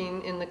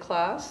 15 in the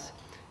class.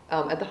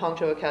 At the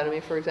Hangzhou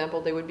Academy, for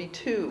example, there would be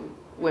 2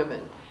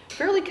 women.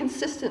 Fairly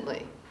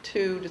consistently,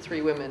 2 to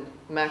 3 women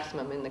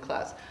maximum in the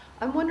class.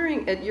 I'm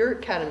wondering, at your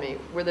academy,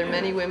 were there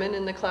many women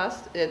in the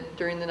class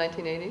during the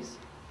 1980s?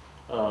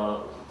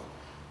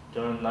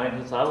 During the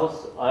 90s,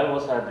 I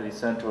was at the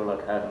Central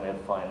Academy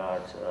of Fine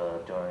Arts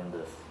during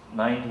the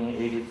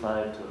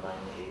 1985 to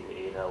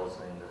 1988. I was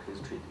in the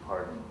history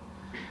department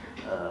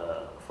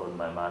for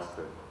my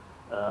master.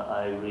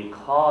 I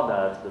recall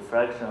that the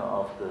fraction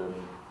of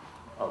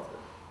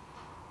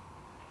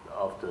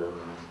the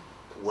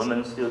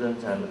women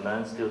students and the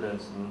men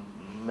students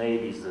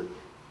maybe is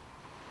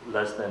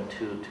less than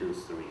 2 to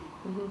 3.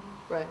 Mm-hmm.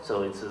 Right.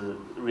 So it's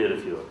really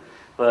few.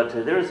 But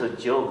there is a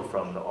joke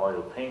from the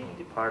oil painting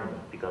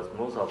department, because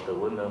most of the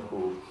women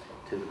who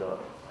took the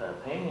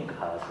painting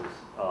classes,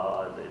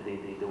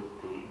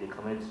 they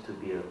commit to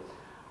be a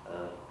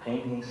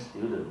painting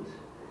student,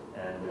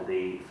 and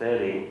they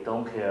fairly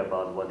don't care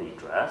about what they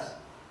dress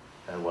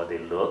and what they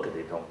look.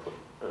 They don't put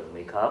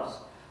makeups.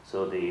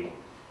 So the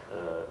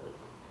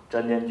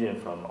Zhang Dianjun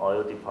from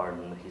oil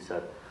department, he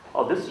said,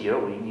 "Oh, this year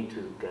we need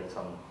to get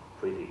some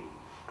pretty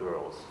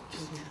girls,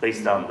 just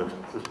based on the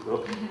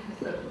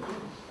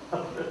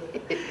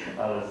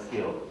on the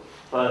skill."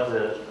 But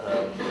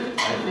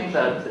I think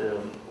that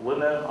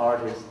women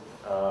artists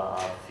are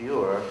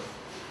fewer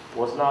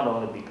was not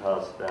only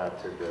because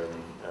that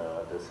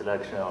the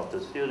selection of the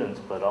students,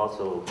 but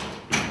also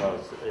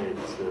because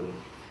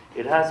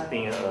it has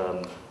been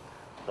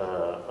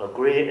a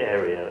gray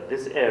area.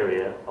 This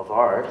area of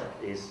art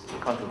is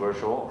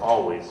controversial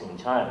always in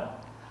China.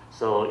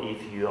 So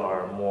if you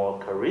are more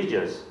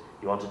courageous,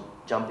 you want to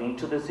jump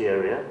into this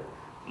area,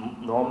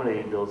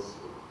 normally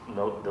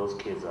those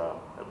kids are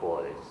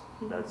boys.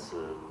 That's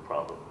a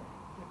problem.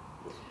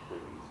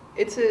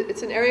 It's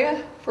an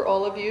area for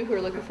all of you who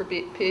are looking for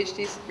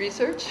PhD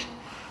research.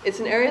 It's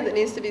an area that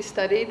needs to be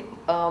studied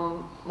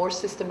more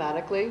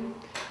systematically.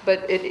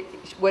 But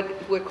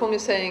what Kong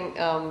is saying,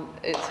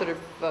 it sort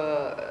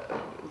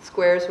of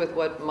squares with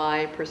what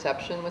my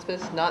perception was.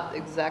 It's not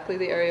exactly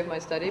the area of my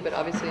study, but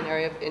obviously an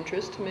area of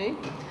interest to me.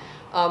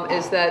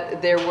 Is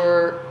that there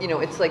were,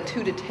 it's like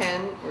 2 to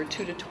 10 or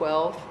 2 to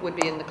 12 would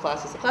be in the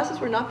classes. The classes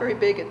were not very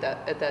big at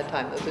that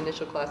time, those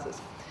initial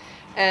classes.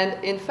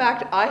 And in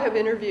fact, I have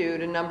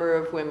interviewed a number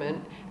of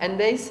women, and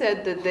they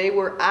said that they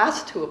were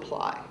asked to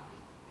apply,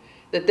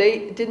 that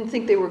they didn't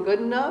think they were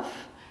good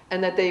enough,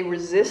 and that they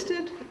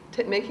resisted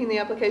making the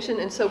application.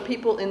 And so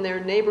people in their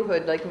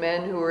neighborhood, like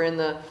men who were in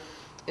the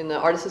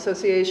Artists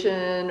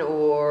Association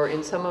or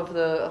in some of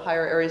the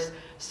higher areas,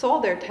 saw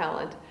their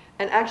talent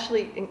and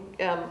actually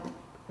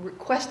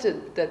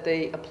requested that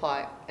they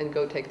apply and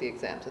go take the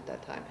exams at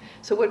that time.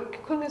 So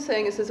what Kong is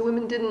saying is that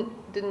women didn't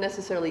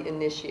necessarily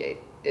initiate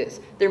this.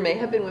 There may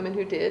have been women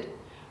who did,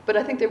 but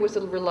I think there was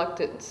a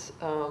reluctance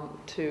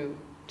to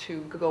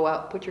go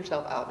out, put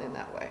yourself out in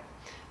that way.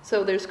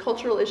 So there's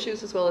cultural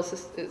issues as well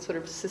as sort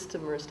of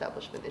system or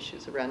establishment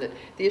issues around it.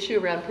 The issue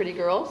around pretty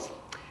girls,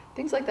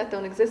 things like that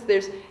don't exist.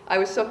 I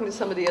was talking to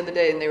somebody the other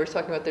day, and they were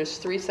talking about there's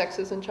 3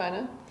 sexes in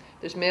China.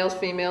 There's males,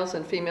 females,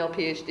 and female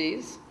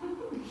PhDs.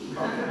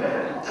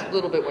 It's a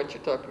little bit what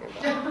you're talking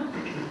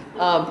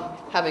about.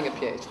 Having a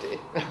PhD.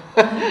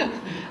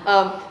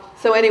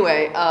 So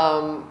anyway,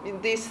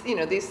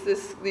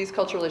 these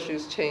cultural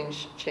issues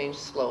change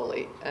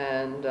slowly,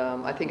 and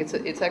I think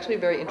it's actually a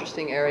very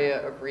interesting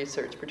area of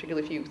research,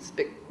 particularly if you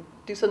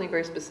do something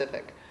very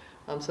specific,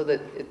 so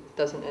that it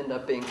doesn't end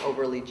up being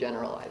overly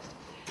generalized.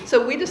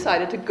 So we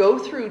decided to go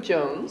through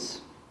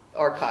Joan's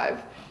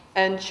archive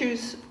and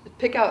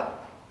pick out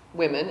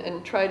women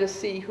and try to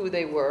see who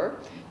they were.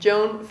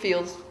 Joan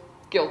feels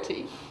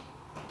guilty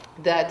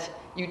that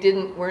you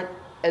weren't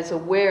as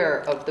aware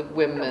of the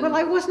women. Well,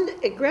 I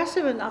wasn't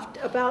aggressive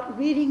enough about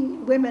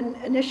reading women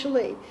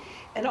initially,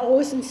 and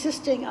always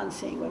insisting on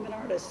seeing women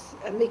artists.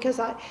 And because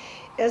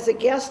as a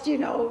guest,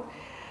 a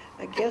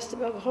guest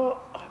above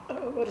all,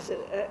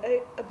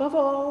 above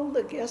all,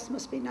 the guest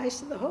must be nice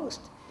to the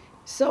host.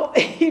 So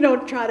you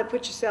don't try to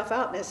put yourself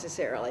out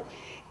necessarily.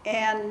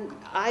 And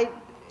I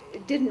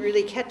didn't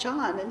really catch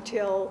on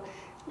until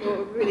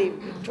really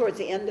towards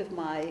the end of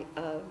my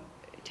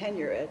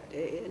tenure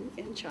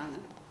in China.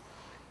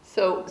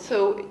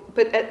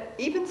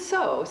 Even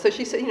so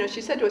she said,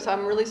 she said to us,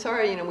 "I'm really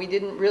sorry,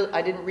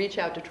 I didn't reach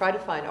out to try to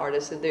find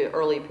artists in the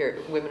early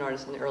period, women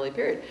artists in the early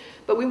period,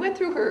 but we went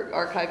through her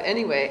archive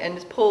anyway and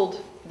just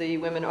pulled the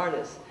women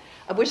artists,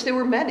 of which there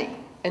were many,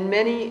 and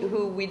many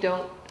who we'd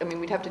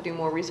have to do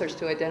more research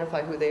to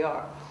identify who they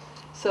are.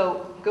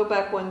 So go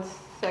back one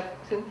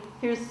second.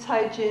 Here's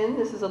Cai Jin.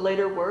 This is a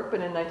later work,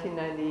 but in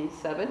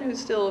 1997, who's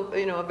still,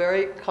 a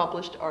very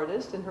accomplished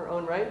artist in her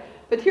own right.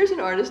 But here's an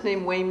artist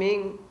named Wei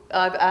Ming.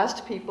 I've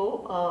asked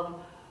people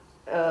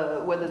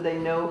whether they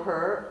know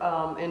her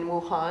in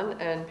Wuhan,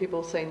 and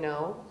people say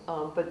no.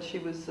 But she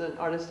was an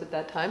artist at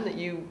that time that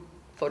you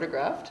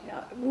photographed.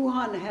 Yeah,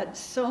 Wuhan had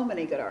so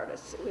many good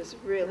artists. It was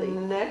really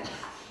next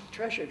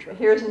treasure trove.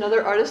 Here's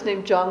another artist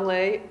named Zhang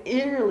Lei.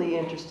 Really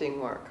interesting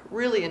work.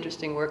 Really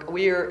interesting work.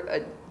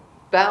 We're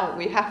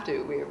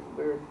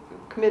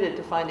committed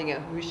to finding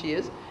out who she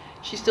is.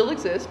 She still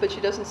exists, but she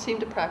doesn't seem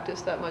to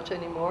practice that much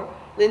anymore.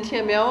 Lin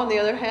Tianmiao, on the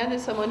other hand,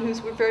 is someone who's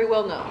very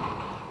well known.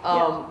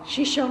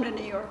 She's shown in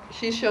New York.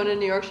 She's shown in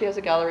New York. She has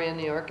a gallery in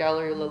New York,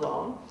 Gallery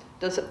Lalong.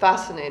 Does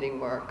fascinating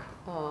work.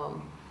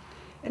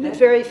 And it's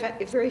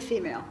very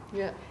female.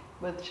 Yeah,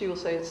 but she will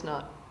say it's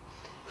not.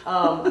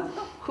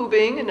 Hu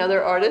Bing,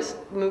 another artist,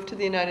 moved to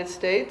the United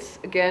States.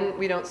 Again,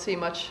 we don't see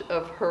much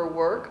of her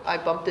work. I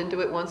bumped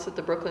into it once at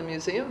the Brooklyn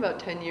Museum about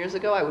 10 years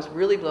ago. I was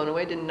really blown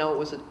away. Didn't know it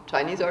was a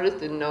Chinese artist,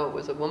 didn't know it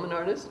was a woman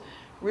artist.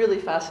 Really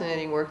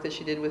fascinating work that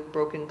she did with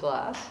broken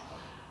glass.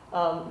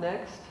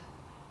 Next.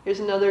 Here's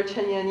another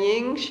Chen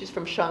Yanying. She's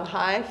from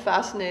Shanghai.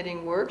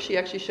 Fascinating work. She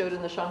actually showed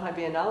in the Shanghai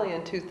Biennale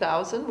in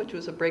 2000, which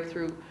was a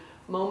breakthrough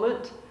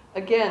moment.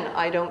 Again,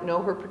 I don't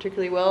know her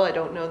particularly well. I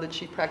don't know that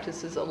she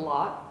practices a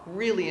lot.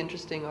 Really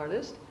interesting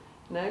artist.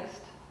 Next.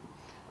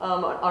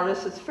 An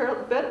artist that's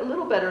a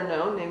little better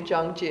known, named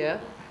Zhang Jie.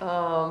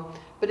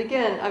 But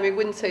again, I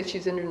wouldn't say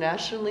she's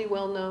internationally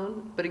well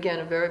known, but again,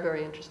 a very,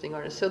 very interesting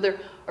artist. So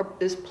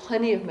there's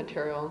plenty of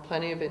material and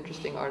plenty of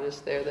interesting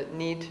artists there that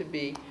need to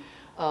be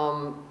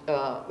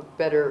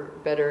better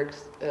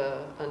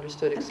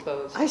understood,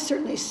 exposed. I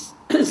certainly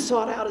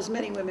sought out as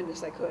many women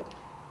as I could.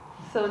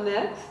 So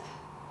next.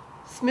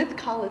 Smith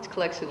College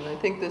Collection. I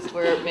think this is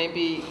where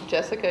maybe,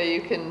 Jessica, you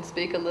can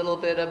speak a little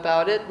bit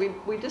about it.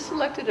 We just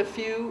selected a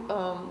few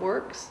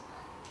works.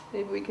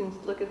 Maybe we can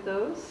look at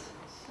those.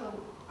 So,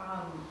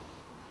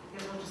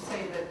 we'll just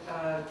say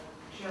that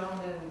Joan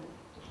and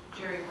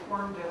Jerry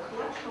formed a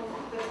collection.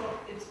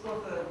 It's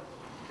both a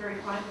very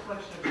fine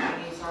collection of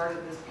Chinese art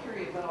of this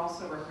period, but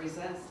also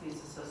represents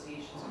these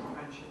associations and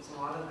friendships. A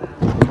lot of them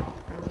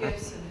are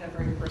gifts and have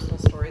very personal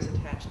stories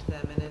attached to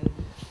them. And in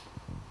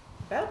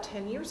about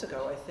 10 years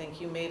ago, I think,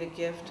 you made a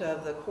gift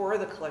of the core of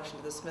the collection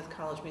to the Smith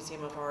College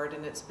Museum of Art,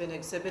 and it's been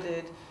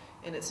exhibited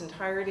in its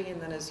entirety and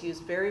then is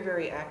used very,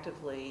 very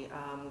actively.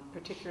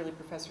 Particularly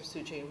Professor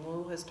Su-Jane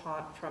Wu has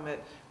taught from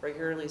it,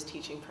 regularly is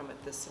teaching from it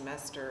this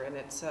semester, and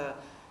it's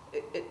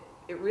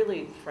it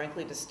really,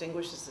 frankly,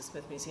 distinguishes the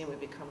Smith Museum. We've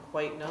become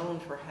quite known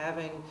for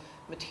having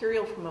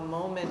material from a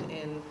moment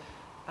in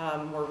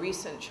more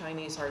recent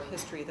Chinese art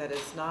history that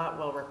is not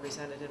well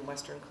represented in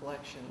Western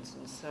collections,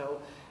 and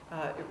so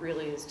it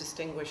really has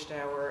distinguished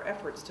our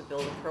efforts to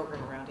build a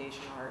program around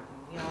Asian art.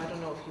 And, I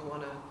don't know if you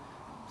want to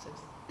say.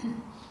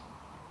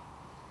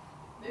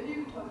 Maybe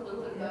you could talk a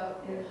little bit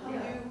about how you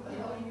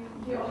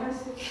Johan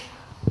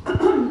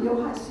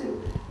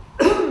Su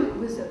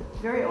was a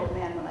very old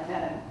man when I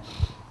met him.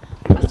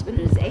 Must have been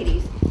in his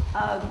 80s.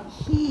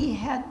 He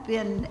had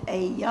been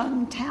a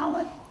young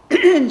talent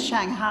in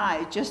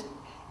Shanghai just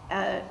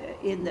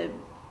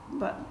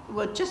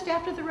just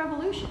after the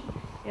revolution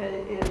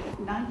in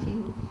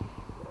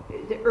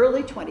the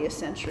early 20th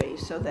century,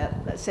 so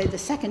that, let's say, the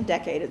second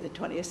decade of the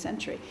 20th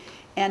century.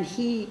 And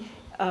he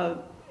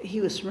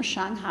was from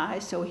Shanghai,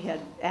 so he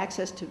had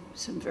access to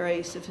some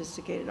very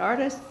sophisticated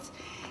artists,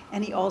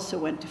 and he also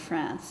went to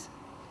France.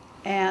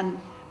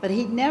 But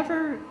he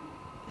never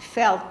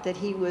felt that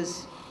he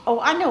was, oh,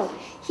 I know,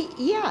 he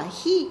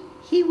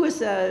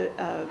was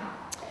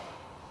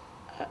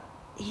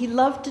he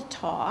loved to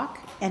talk,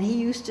 and he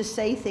used to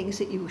say things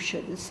that you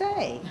shouldn't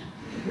say.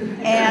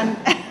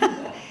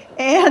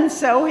 And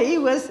so he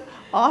was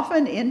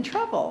often in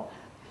trouble.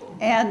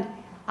 And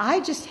I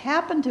just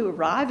happened to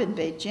arrive in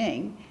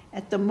Beijing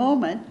at the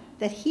moment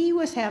that he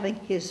was having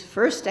his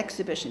first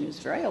exhibition. He was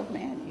a very old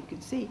man, you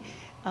can see,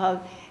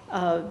 at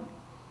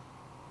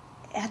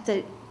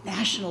the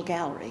National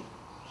Gallery.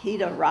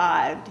 He'd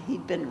arrived,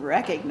 he'd been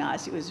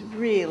recognized. It was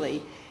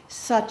really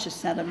such a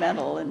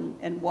sentimental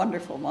and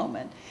wonderful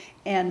moment.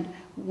 And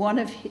one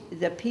of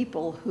the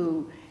people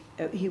who,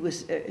 he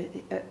was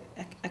a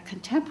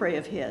contemporary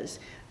of his,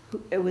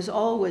 it was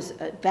always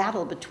a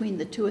battle between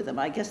the two of them.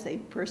 I guess they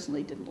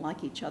personally didn't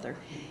like each other.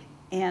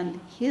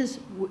 And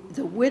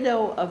the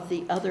widow of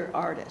the other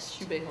artist.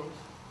 Xu Beihong.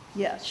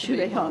 Yeah, Xu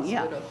Beihong,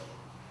 yeah. Widow.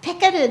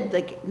 Picketed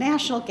the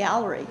National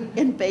Gallery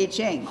in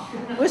Beijing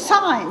with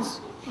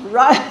signs.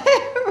 Right?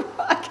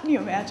 Can you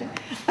imagine?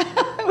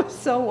 It was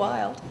so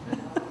wild.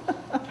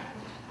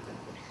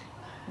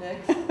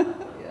 Next.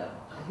 Yeah.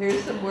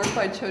 Here's some work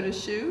by Chota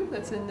Xu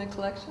that's in the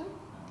collection.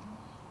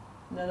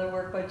 Another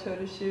work by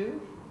Chota Xu.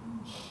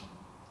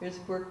 Here's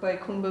work by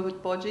Kung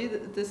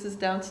Boji. This is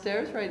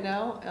downstairs right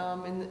now,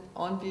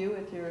 on view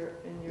in your.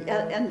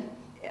 And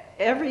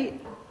every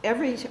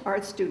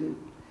art student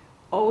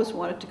always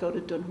wanted to go to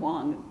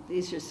Dunhuang.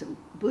 These are some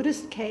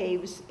Buddhist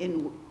caves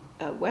in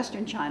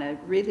Western China,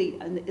 really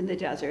in the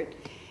desert,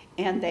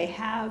 and they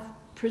have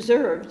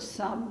preserved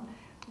some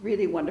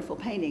really wonderful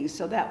paintings.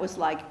 So that was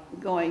like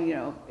going,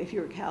 if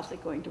you were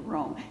Catholic, going to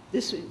Rome.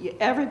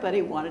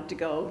 Everybody wanted to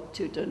go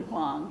to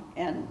Dunhuang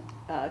and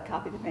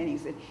copy the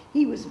paintings, and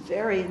he was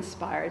very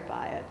inspired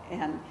by it.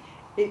 And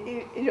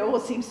it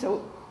almost seems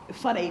so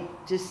funny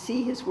to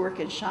see his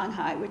work in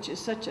Shanghai, which is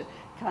such a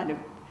kind of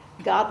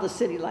godless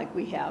city like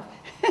we have,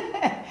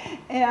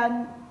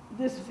 and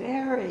this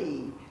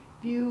very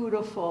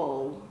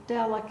beautiful,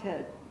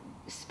 delicate,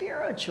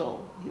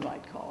 spiritual, you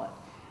might call it.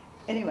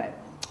 Anyway,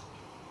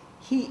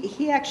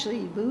 he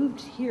actually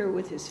moved here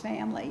with his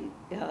family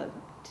to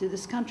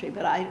this country,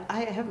 but I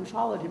haven't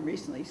followed him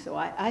recently, so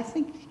I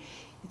think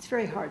it's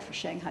very hard for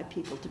Shanghai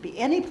people to be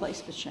any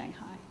place but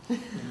Shanghai.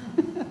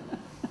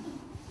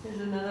 There's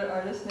another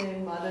artist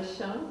named Ma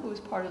Desheng, who is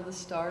part of the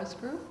STARS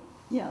group.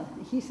 Yeah,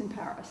 he's in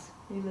Paris.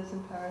 He lives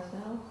in Paris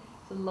now.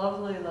 It's a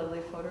lovely,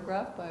 lovely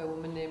photograph by a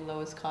woman named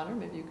Lois Connor.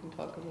 Maybe you can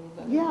talk a little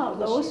bit. Yeah,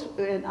 Lois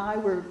and I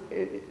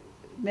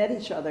met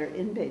each other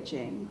in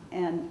Beijing,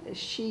 and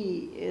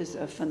she is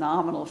a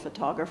phenomenal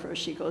photographer.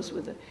 She goes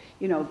with a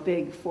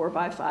big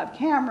 4x5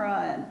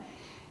 camera and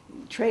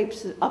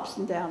traipses ups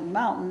and down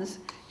mountains.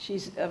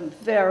 She's a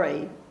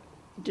very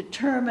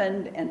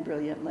determined and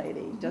brilliant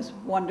lady, does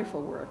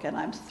wonderful work, and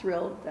I'm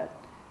thrilled that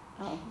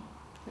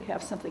we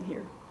have something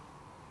here.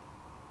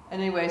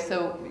 Anyway,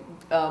 so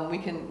we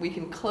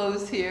can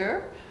close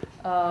here,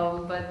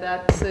 but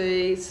that's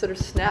a sort of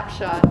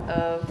snapshot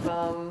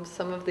of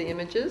some of the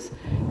images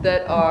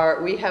that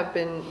we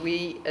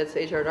as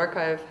Asia Art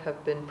Archive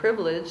have been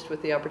privileged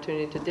with the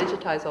opportunity to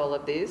digitize all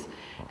of these,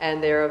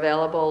 and they're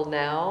available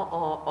now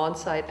on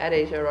site at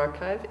Asia Art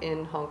Archive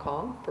in Hong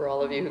Kong for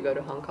all of you who go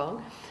to Hong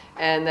Kong,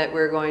 and that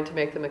we're going to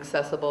make them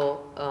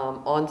accessible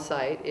on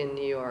site in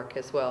New York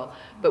as well.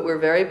 But we're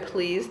very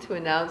pleased to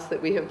announce that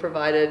we have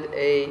provided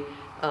a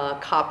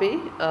copy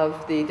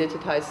of the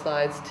digitized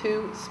slides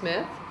to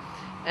Smith,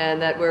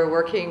 and that we're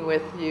working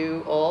with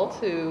you all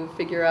to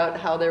figure out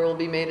how they will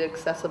be made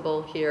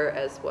accessible here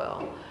as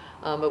well.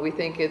 But we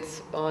think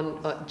it's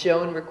on,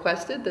 Joan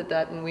requested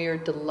that, and we are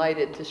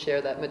delighted to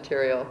share that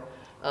material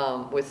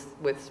with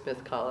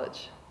Smith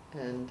College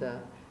and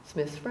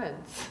Smith's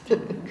friends.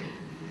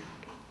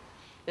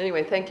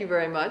 Anyway, thank you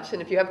very much,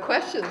 and if you have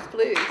questions,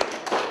 please. I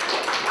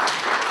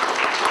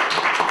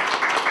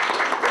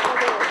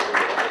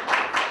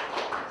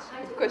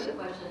have a question,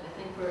 I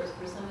think, for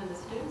some of the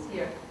students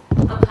here.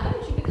 How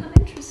did you become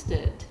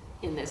interested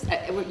in this?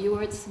 You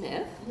were at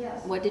Smith.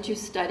 Yes. What did you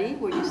study?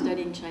 Were you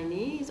studying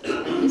Chinese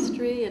or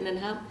history? And then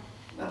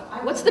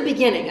what's the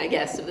beginning, I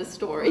guess, of the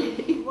story?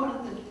 One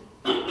of the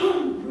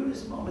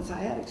rudest moments I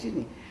had, excuse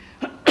me,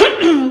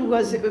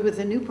 was with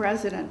the new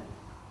president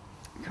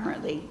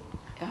currently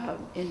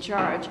in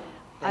charge.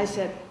 I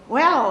said,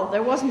 well,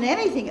 there wasn't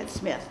anything at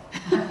Smith.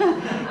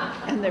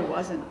 And there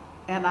wasn't.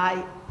 And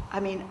I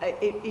mean,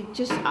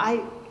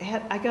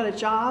 I got a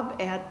job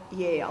at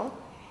Yale,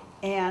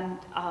 and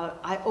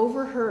I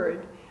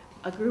overheard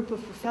a group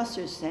of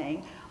professors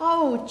saying,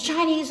 oh,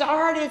 Chinese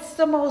art, it's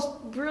the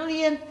most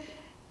brilliant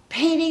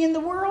painting in the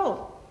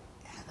world.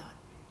 And I thought,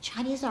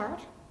 Chinese art?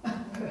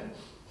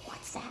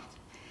 What's that?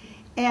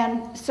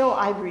 And so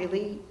I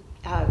really,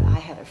 I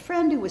had a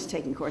friend who was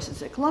taking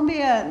courses at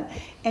Columbia, and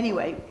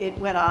anyway, it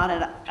went on,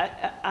 and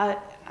I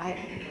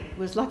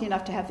was lucky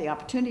enough to have the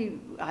opportunity.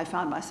 I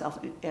found myself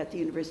at the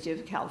University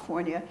of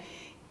California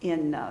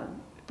in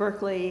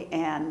Berkeley,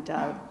 and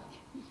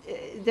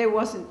it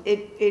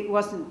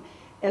wasn't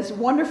as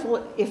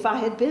wonderful. If I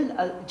had been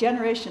a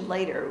generation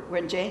later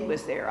when Jane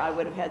was there, I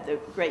would have had the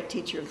great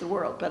teacher of the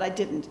world, but I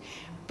didn't.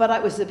 But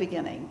it was the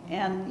beginning,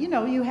 and you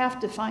know, you have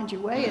to find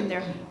your way, and there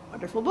are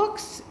wonderful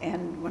books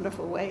and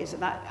wonderful ways,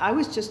 and I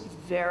was just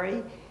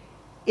very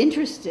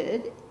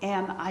interested,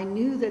 and I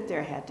knew that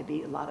there had to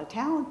be a lot of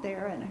talent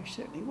there, and there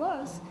certainly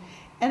was,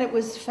 and it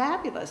was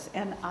fabulous,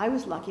 and I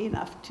was lucky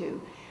enough to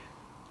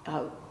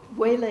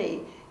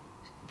waylay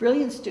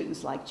brilliant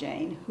students like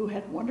Jane, who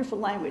had wonderful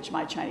language.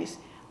 My Chinese,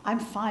 I'm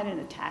fine in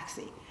a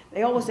taxi.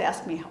 They always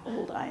ask me how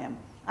old I am.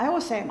 I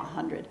always say I'm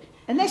 100.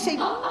 And they say,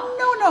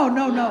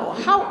 no,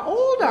 how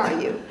old are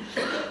you?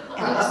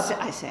 And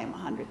I say I'm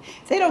 100.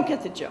 They don't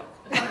get the joke.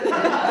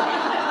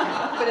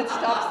 But it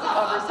stops the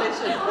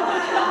conversation.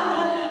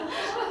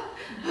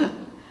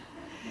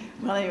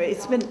 Well, anyway,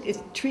 it's been a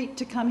treat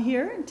to come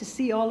here and to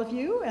see all of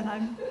you,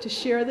 and to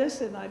share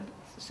this, and I'm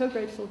so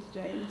grateful to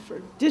Jane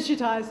for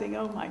digitizing.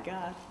 Oh my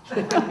God.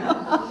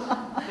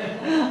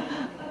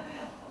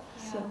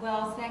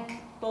 Well,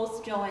 thank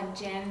both Joan and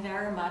Jen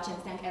very much, and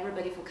thank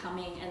everybody for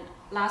coming. And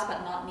last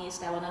but not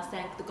least, I want to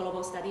thank the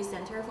Global Studies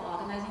Center for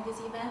organizing this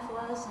event for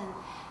us, and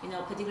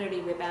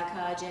particularly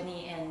Rebecca,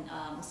 Jenny, and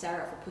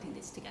Sarah for putting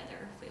this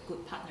together for a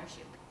good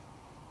partnership.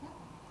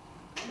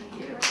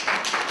 Thank you.